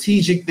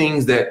strategic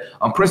things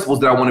principles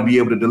that I want to be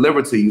able to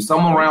deliver to you.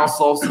 Some around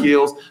soft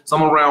skills,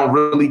 some around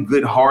really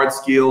good hard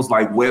skills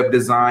like web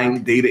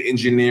design, data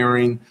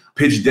engineering,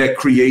 pitch deck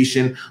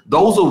creation.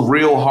 Those are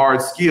real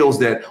hard skills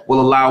that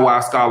will allow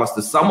our scholars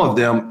to, some of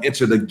them,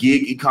 enter the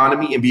gig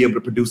economy and be able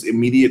to produce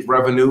immediate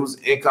revenues,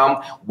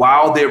 income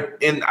while they're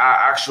in our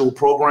actual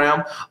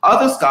program.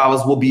 Other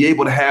scholars will be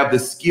able to have the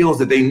skills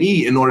that they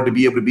need in order to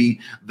be able to be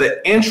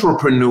the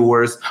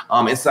entrepreneurs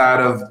inside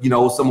of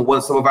some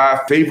of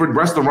our favorite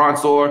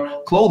restaurants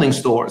or clothing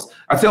stores.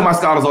 I tell my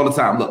scholars all the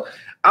time, look,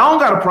 I don't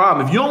got a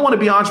problem. If you don't want to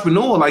be an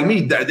entrepreneur like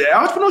me, the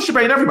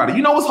entrepreneurship ain't everybody.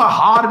 You know how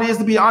hard it is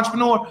to be an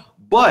entrepreneur?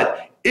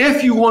 But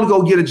if you want to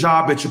go get a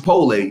job at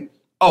Chipotle, you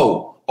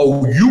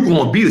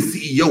going to be the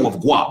CEO of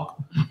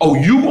Guap.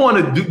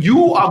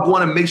 You are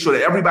going to make sure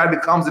that everybody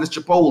that comes to this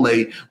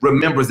Chipotle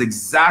remembers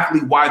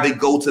exactly why they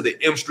go to the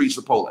M Street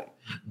Chipotle.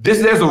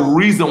 There's a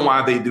reason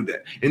why they do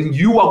that. And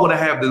you are going to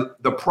have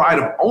the pride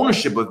of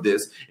ownership of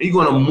this. And you're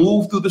going to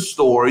move through the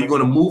store. You're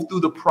going to move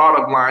through the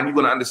product line. You're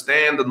going to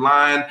understand the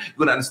line.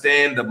 You're going to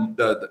understand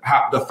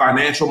the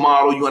financial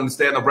model. You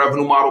understand the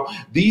revenue model.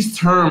 These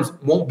terms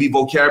won't be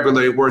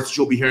vocabulary words that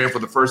you'll be hearing for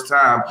the first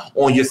time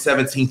on your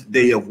 17th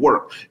day of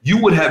work. You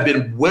would have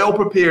been well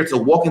prepared to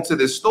walk into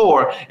this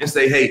store and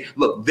say, hey,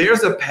 look,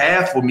 there's a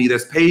path for me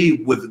that's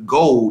paved with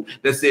gold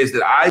that says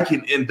that I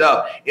can end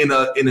up in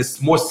a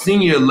more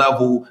senior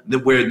level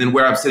than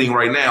where I'm sitting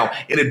right now.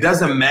 And it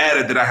doesn't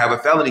matter that I have a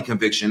felony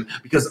conviction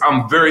because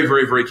I'm very,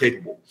 very, very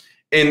capable.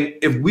 And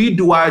if we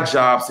do our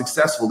job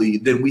successfully,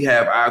 then we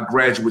have our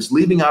graduates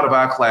leaving out of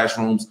our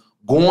classrooms,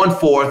 going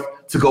forth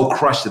to go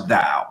crush the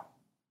Dow.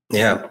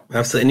 Yeah,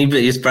 absolutely. And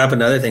you just brought up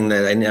another thing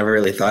that I never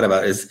really thought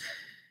about is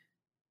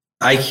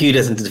IQ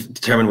doesn't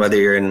determine whether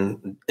you're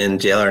in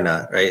jail or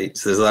not, right?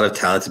 So there's a lot of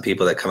talented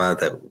people that come out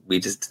that we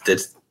just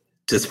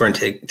weren't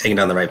taking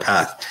down the right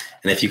path.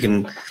 And if you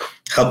can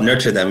help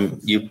nurture them,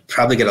 you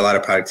probably get a lot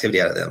of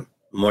productivity out of them,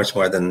 much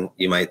more than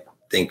you might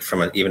think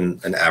from even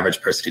an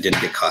average person who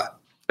didn't get caught.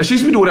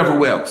 Excuse me, do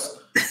whatever else.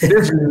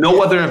 There's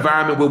no other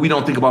environment where we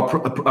don't think about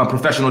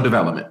professional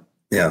development.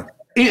 Yeah.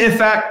 In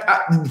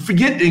fact,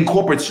 forget in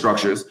corporate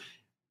structures.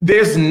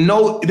 There's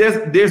no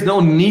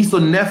niece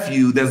or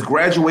nephew that's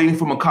graduating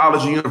from a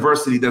college or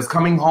university that's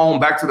coming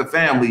home back to the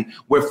family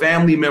where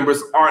family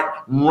members aren't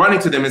running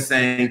to them and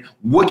saying,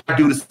 what can I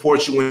do to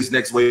support you in this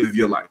next wave of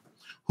your life?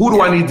 Who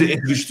do I need to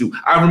introduce you to?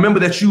 I remember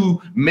that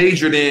you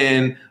majored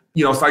in,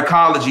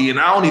 psychology, and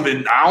I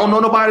don't know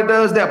nobody that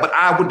does that, but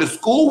I went to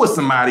school with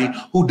somebody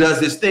who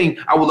does this thing.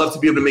 I would love to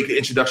be able to make an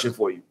introduction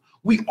for you.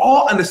 We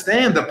all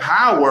understand the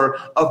power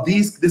of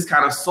this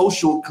kind of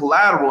social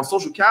collateral and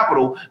social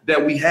capital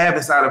that we have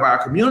inside of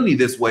our community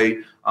this way.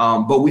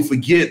 But we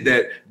forget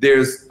that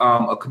there's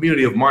a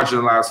community of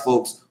marginalized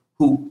folks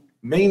who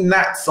may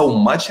not so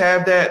much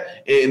have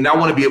that. And I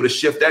want to be able to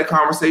shift that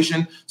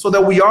conversation so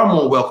that we are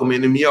more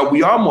welcoming and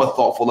we are more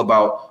thoughtful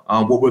about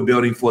what we're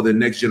building for the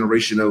next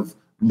generation of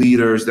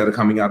leaders that are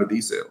coming out of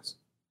these sales.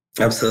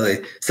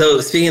 Absolutely.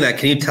 So speaking of that,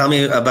 can you tell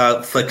me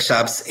about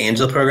Flickshop's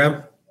Angel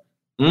program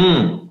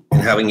and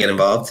how we can get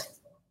involved?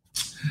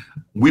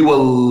 We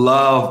will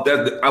love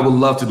that. I would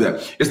love to do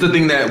that. It's the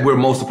thing that we're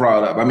most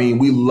proud of. I mean,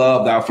 we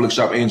love our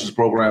Flickshop Angels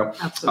program.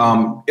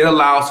 Absolutely. It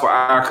allows for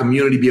our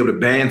community to be able to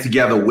band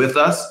together with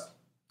us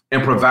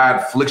and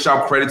provide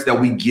Flickshop credits that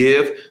we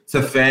give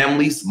to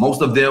families,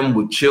 most of them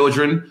with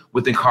children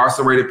with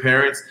incarcerated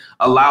parents,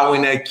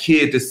 allowing that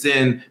kid to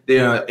send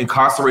their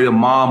incarcerated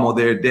mom or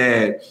their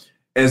dad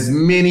as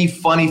many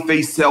funny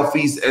face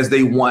selfies as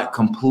they want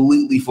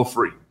completely for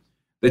free.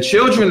 The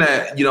children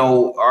that,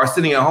 are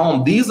sitting at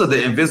home, these are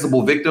the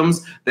invisible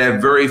victims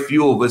that very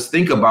few of us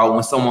think about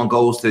when someone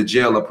goes to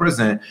jail or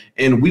prison.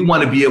 And we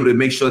want to be able to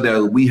make sure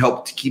that we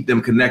help to keep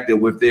them connected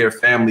with their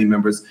family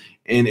members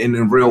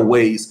in real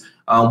ways.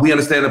 We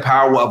understand the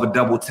power of a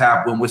double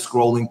tap when we're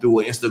scrolling through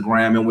an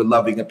Instagram and we're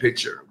loving a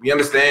picture. We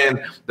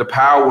understand the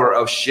power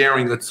of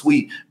sharing a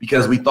tweet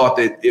because we thought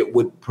that it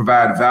would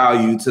provide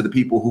value to the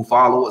people who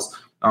follow us.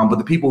 But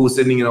the people who are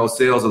sitting in those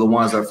sales are the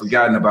ones that are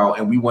forgotten about,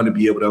 and we want to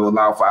be able to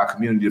allow for our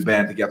community to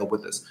band together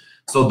with us.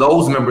 So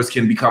those members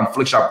can become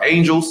Flickshop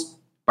Angels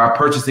by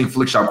purchasing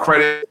Flickshop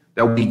credit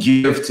that we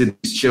give to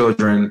these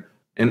children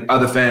and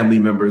other family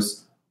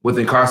members with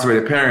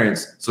incarcerated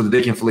parents so that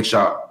they can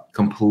Flickshop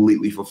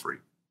completely for free.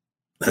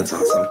 That's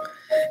awesome.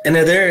 And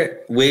are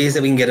there ways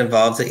that we can get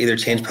involved to either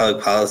change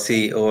public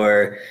policy,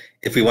 or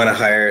if we want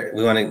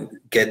to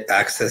get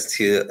access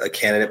to a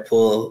candidate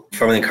pool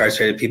formerly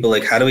incarcerated people?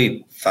 Like, how do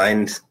we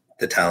find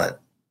the talent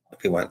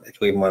if we want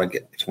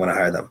to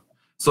hire them?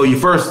 So you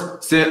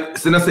first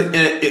send us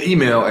an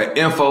email at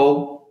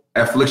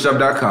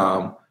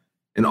info@flickshop.com,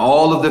 and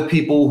all of the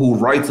people who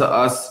write to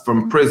us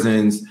from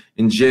prisons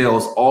and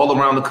jails all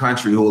around the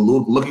country who are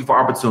looking for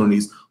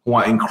opportunities, who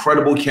are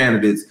incredible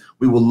candidates,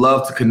 we would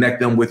love to connect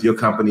them with your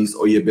companies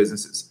or your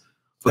businesses.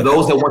 For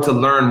those that want to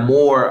learn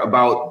more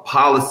about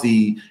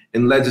policy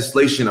and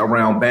legislation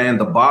around Ban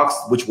the Box,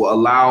 which will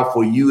allow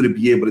for you to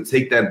be able to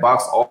take that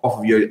box off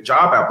of your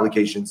job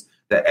applications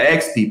that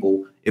asks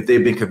people if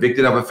they've been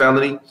convicted of a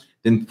felony,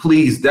 then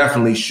please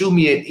definitely shoot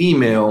me an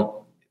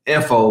email,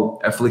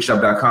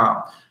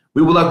 info@flickshop.com.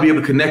 We would love to be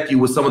able to connect you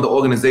with some of the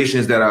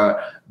organizations that are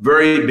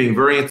being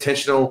very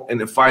intentional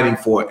and fighting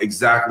for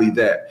exactly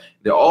that.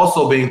 They're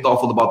also being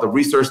thoughtful about the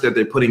research that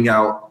they're putting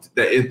out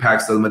that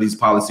impacts some of these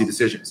policy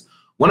decisions.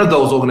 One of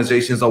those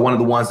organizations are one of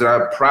the ones that I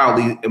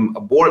proudly am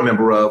a board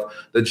member of,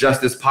 the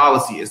Justice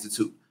Policy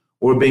Institute.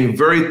 We're being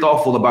very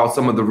thoughtful about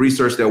some of the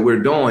research that we're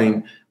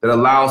doing that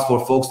allows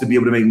for folks to be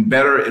able to make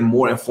better and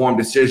more informed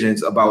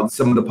decisions about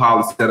some of the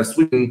policies that are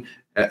sweeping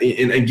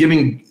and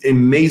giving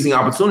amazing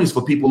opportunities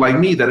for people like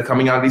me that are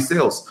coming out of these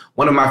sales.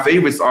 One of my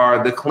favorites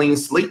are the Clean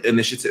Slate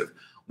Initiative,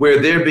 where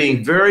they're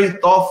being very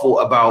thoughtful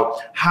about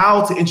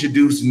how to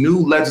introduce new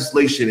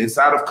legislation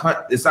inside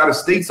of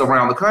states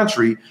around the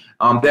country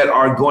that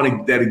are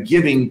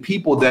giving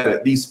people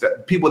that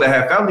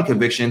have felony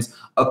convictions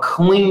a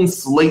clean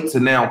slate to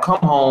now come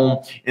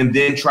home and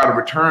then try to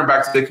return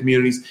back to their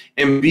communities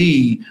and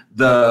be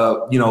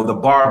the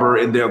barber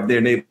in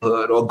their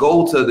neighborhood, or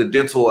go to the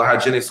dental or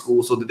hygienic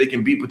school so that they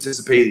can be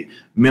participating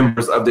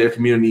members of their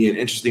community in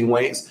interesting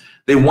ways.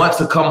 They want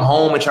to come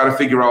home and try to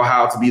figure out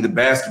how to be the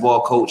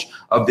basketball coach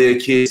of their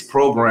kids'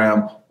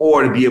 program,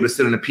 or to be able to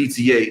sit in a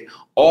PTA.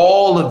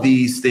 All of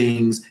these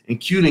things,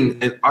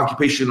 including an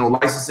occupational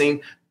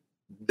licensing,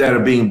 that are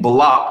being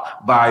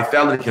blocked by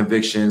felony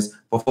convictions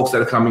for folks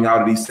that are coming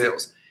out of these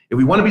sales. If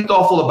we want to be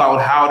thoughtful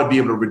about how to be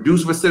able to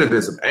reduce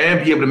recidivism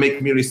and be able to make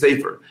communities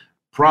safer,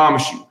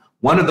 promise you,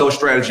 one of those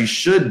strategies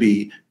should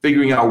be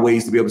figuring out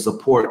ways to be able to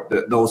support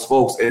those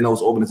folks and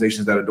those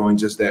organizations that are doing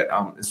just that.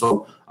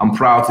 So I'm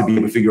proud to be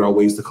able to figure out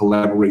ways to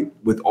collaborate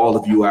with all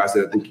of you guys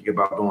that are thinking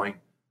about doing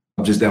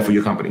just that for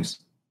your companies.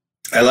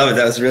 I love it.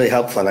 That was really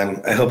helpful.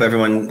 And I hope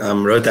everyone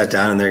wrote that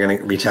down and they're going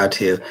to reach out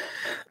to you.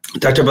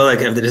 Dr. Bullock,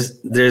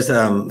 there's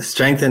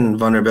strength and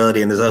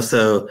vulnerability, and there's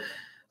also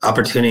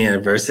opportunity and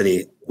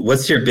adversity.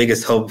 What's your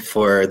biggest hope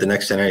for the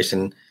next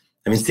generation?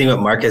 I mean, seeing what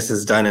Marcus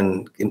has done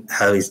and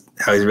how he's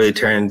really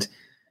turned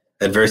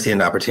adversity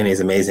into opportunity is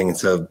amazing. And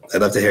so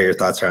I'd love to hear your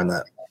thoughts around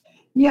that.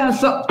 Yeah,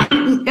 so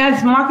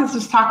as Marcus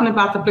was talking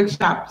about the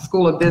Flickshop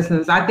School of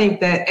Business, I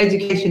think that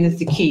education is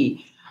the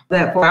key.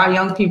 That for our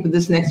young people,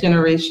 this next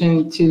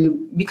generation,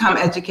 to become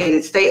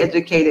educated, stay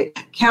educated.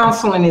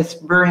 Counseling is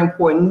very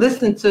important.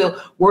 Listen to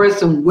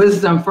words of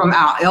wisdom from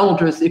our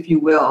elders, if you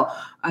will,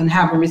 and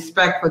have a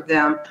respect for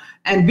them.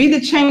 And be the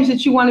change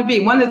that you want to be.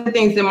 One of the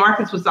things that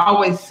Marcus was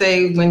always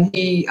say when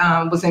he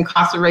was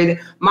incarcerated,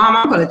 Mom,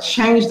 I'm going to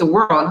change the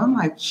world. And I'm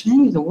like,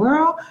 change the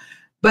world?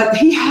 But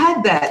he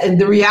had that. And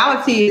the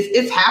reality is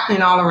it's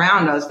happening all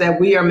around us,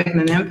 that we are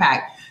making an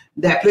impact,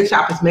 that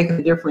Flickshop is making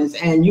a difference.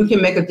 And you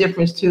can make a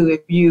difference too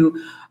if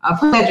you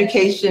put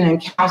education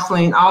and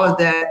counseling, all of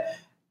that,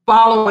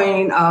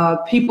 following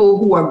people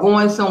who are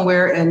going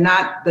somewhere and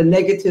not the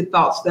negative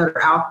thoughts that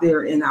are out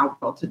there in our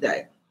world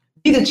today.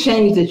 Be the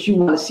change that you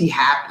want to see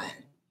happen.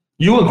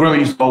 You and Grandma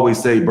used to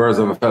always say birds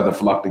of a feather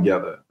flock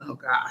together. Oh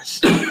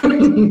gosh.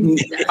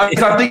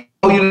 I think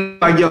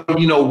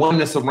one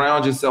to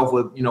surround yourself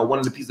with, one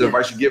of the pieces of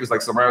advice you give is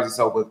like surround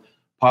yourself with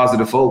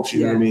positive folks.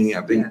 You know what I mean?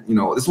 I think,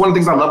 it's one of the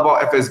things I love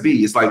about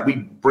FSB. It's like we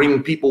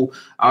bring people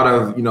out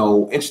of,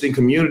 interesting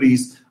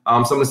communities,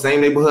 some of the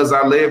same neighborhoods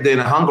I lived in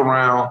and hung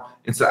around,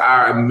 into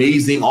our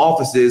amazing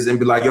offices and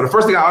be like, the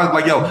first thing I was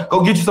like,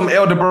 go get you some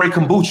elderberry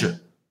kombucha.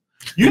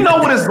 You know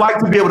what it's like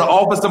to be able to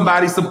offer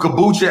somebody some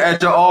kombucha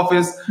at your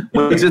office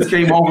when they just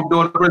came home from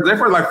doing the prison.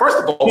 They're like, first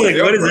of all, what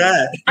is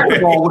that?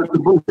 With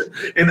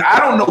kombucha. And I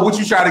don't know what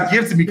you try to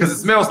give to me because it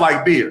smells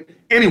like beer.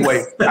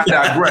 Anyway, I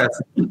digress.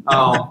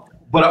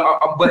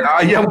 But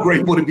I am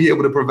grateful to be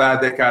able to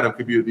provide that kind of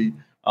community.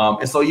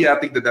 And so, I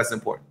think that's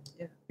important.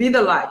 Yeah. Be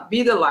the light,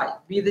 be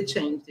the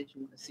change that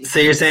you want to see. So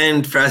you're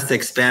saying for us to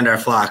expand our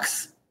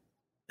flocks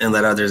and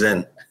let others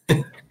in,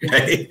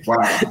 right?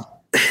 Wow.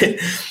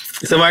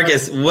 So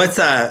Marcus,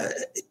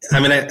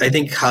 I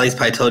think Holly's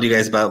probably told you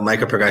guys about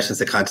microprogressions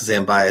to consciously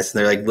unbiased, and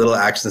they're like little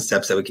action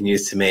steps that we can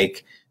use to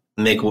make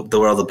the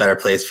world a better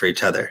place for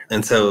each other.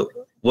 And so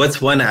what's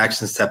one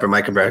action step or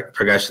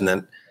microprogression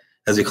that,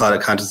 as we call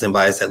it, consciously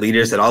unbiased, that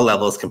leaders at all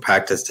levels can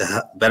practice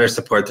to better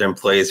support their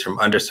employees from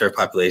underserved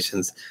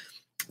populations,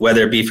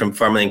 whether it be from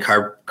formerly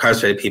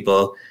incarcerated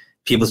people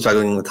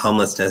struggling with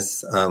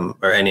homelessness,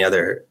 or any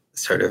other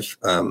sort of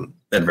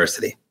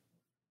adversity?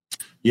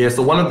 Yeah,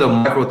 so one of the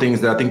micro things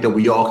that I think that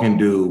we all can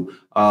do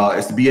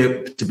is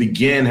to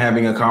begin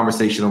having a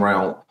conversation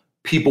around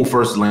people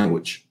first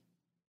language.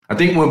 I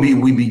think when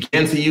we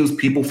begin to use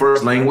people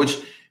first language,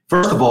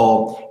 first of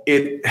all,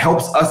 it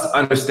helps us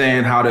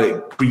understand how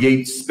to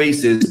create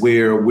spaces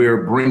where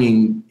we're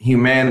bringing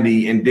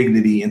humanity and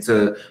dignity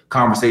into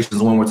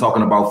conversations when we're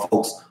talking about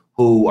folks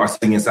who are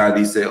sitting inside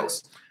these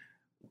cells.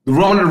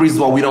 One of the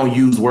reasons why we don't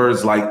use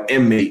words like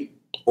inmate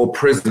or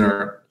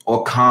prisoner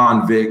or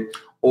convict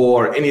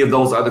or any of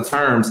those other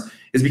terms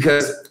is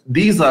because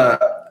these are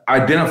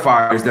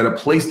identifiers that are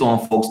placed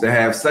on folks that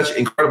have such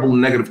incredible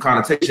negative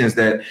connotations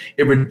that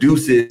it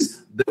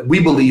reduces, we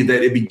believe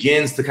that it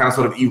begins to kind of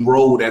sort of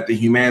erode at the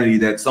humanity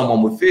that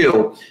someone would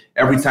feel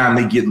every time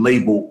they get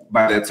labeled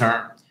by that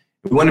term.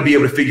 We want to be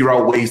able to figure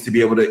out ways to be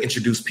able to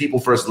introduce people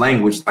first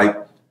language, like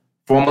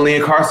formerly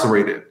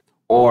incarcerated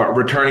or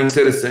returning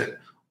citizen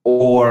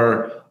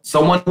or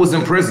someone who was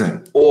in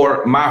prison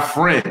or my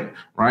friend,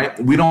 right?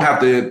 We don't have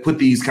to put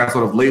these kind of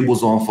sort of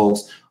labels on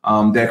folks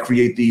that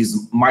create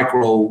these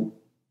micro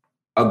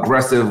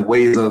aggressive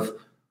ways of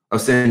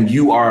saying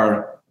you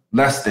are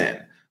less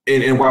than.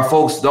 And while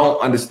folks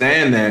don't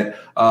understand that,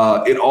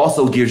 it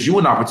also gives you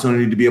an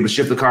opportunity to be able to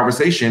shift the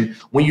conversation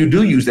when you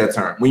do use that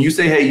term. When you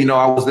say, hey,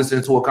 I was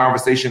listening to a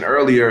conversation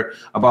earlier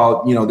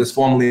about, this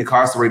formerly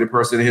incarcerated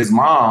person and his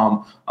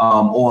mom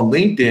on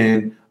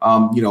LinkedIn,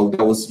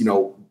 that was,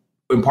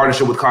 in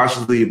partnership with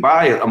Consciously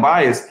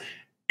Unbiased,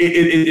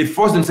 it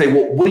forced them to say,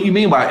 well, what do you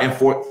mean by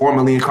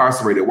formerly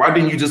incarcerated? Why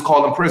didn't you just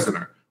call him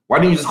prisoner? Why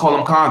didn't you just call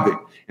him convict?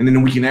 And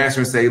then we can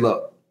answer and say,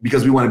 look,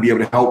 because we want to be able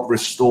to help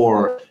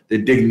restore the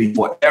dignity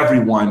for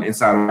everyone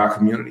inside of our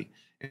community.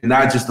 And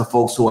not just the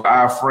folks who are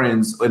our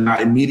friends in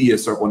our immediate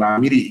circle, in our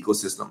immediate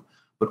ecosystem,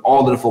 but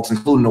all of the folks,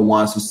 including the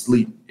ones who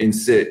sleep and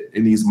sit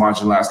in these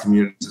marginalized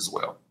communities as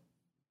well.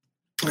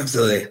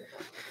 Absolutely.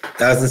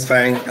 That was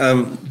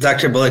inspiring.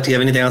 Dr. Bullock, do you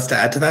have anything else to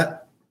add to that?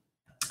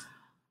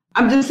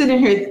 I'm just sitting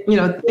here,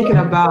 thinking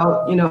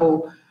about,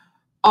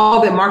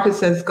 all that Marcus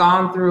has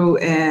gone through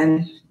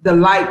and the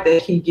light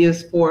that he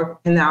gives forth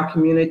in our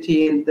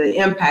community and the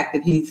impact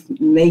that he's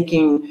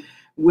making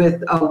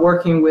with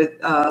working with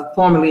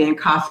formerly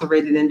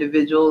incarcerated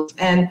individuals,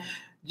 and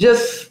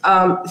just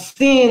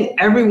seeing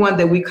everyone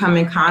that we come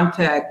in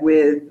contact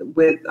with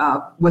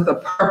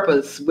a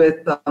purpose,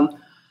 with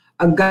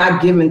a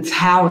God-given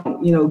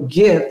talent,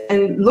 gift,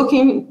 and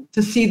looking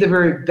to see the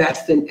very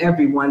best in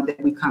everyone that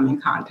we come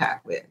in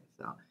contact with.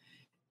 So,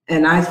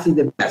 and I see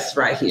the best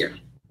right here.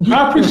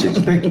 I appreciate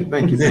you. Thank you.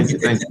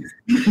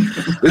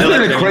 It's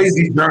been a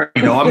crazy journey,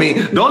 I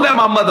mean, don't let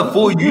my mother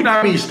fool you. You know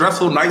how many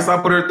stressful nights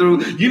I put her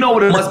through? You know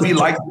what it must be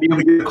like to be able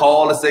to get a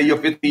call and say your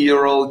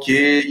 50-year-old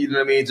kid, you know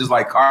what I mean, just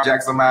like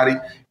carjack somebody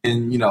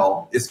and,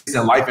 it's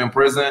in life in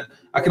prison.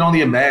 I can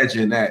only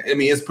imagine that. I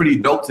mean, it's pretty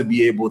dope to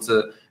be able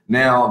to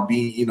now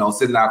be,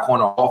 sitting in our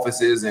corner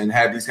offices and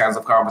have these kinds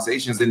of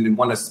conversations and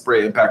want to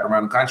spread impact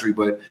around the country.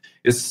 But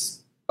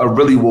it's a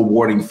really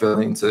rewarding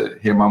feeling to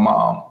hear my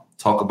mom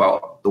talk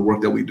about the work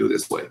that we do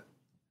this way.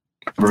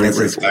 That's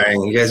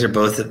inspiring. You guys are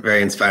both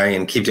very inspiring,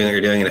 and keep doing what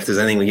you're doing. And if there's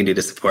anything we can do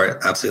to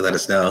support, absolutely let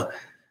us know.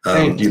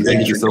 Thank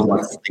you so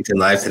much. LinkedIn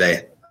Live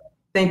today.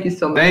 Thank you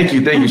so much. Thank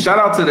you. Shout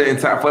out to the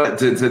entire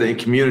to the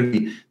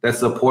community that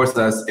supports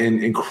us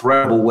in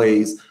incredible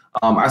ways.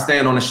 I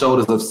stand on the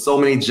shoulders of so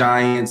many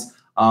giants.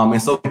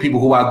 And so many people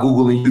who I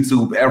Google and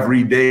YouTube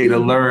every day to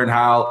learn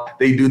how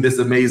they do this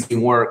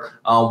amazing work.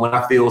 When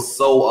I feel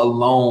so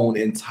alone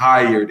and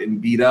tired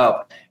and beat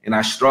up, and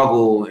I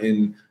struggle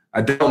and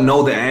I don't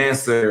know the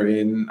answer,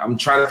 and I'm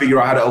trying to figure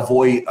out how to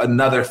avoid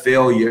another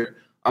failure.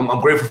 I'm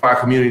grateful for our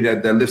community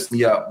that lifts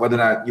me up, whether or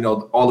not,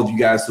 all of you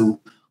guys who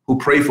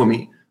pray for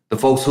me, the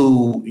folks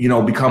who,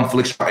 become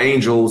Flickshop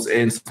Angels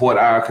and support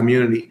our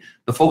community,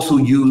 the folks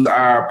who use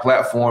our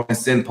platform and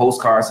send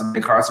postcards to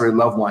incarcerated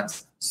loved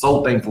ones.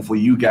 So thankful for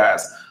you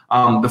guys.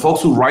 The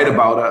folks who write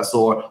about us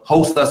or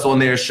host us on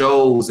their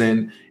shows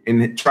and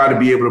try to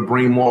be able to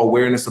bring more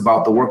awareness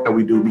about the work that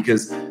we do,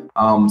 because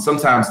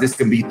sometimes this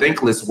can be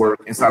thankless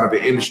work inside of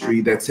an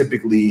industry that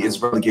typically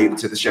is relegated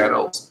to the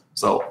shadows.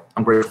 So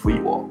I'm grateful for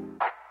you all.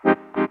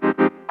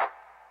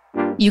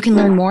 You can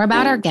learn more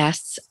about our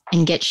guests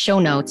and get show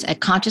notes at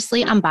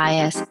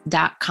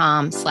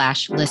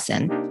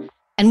consciouslyunbiased.com/listen.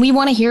 And we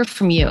want to hear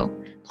from you.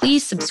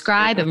 Please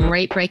subscribe and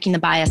rate Breaking the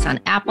Bias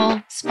on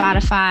Apple,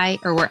 Spotify,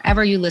 or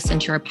wherever you listen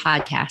to your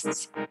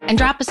podcasts. And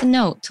drop us a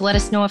note to let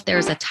us know if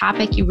there's a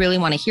topic you really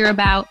want to hear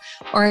about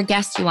or a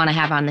guest you want to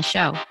have on the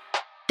show.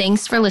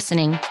 Thanks for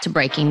listening to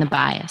Breaking the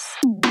Bias.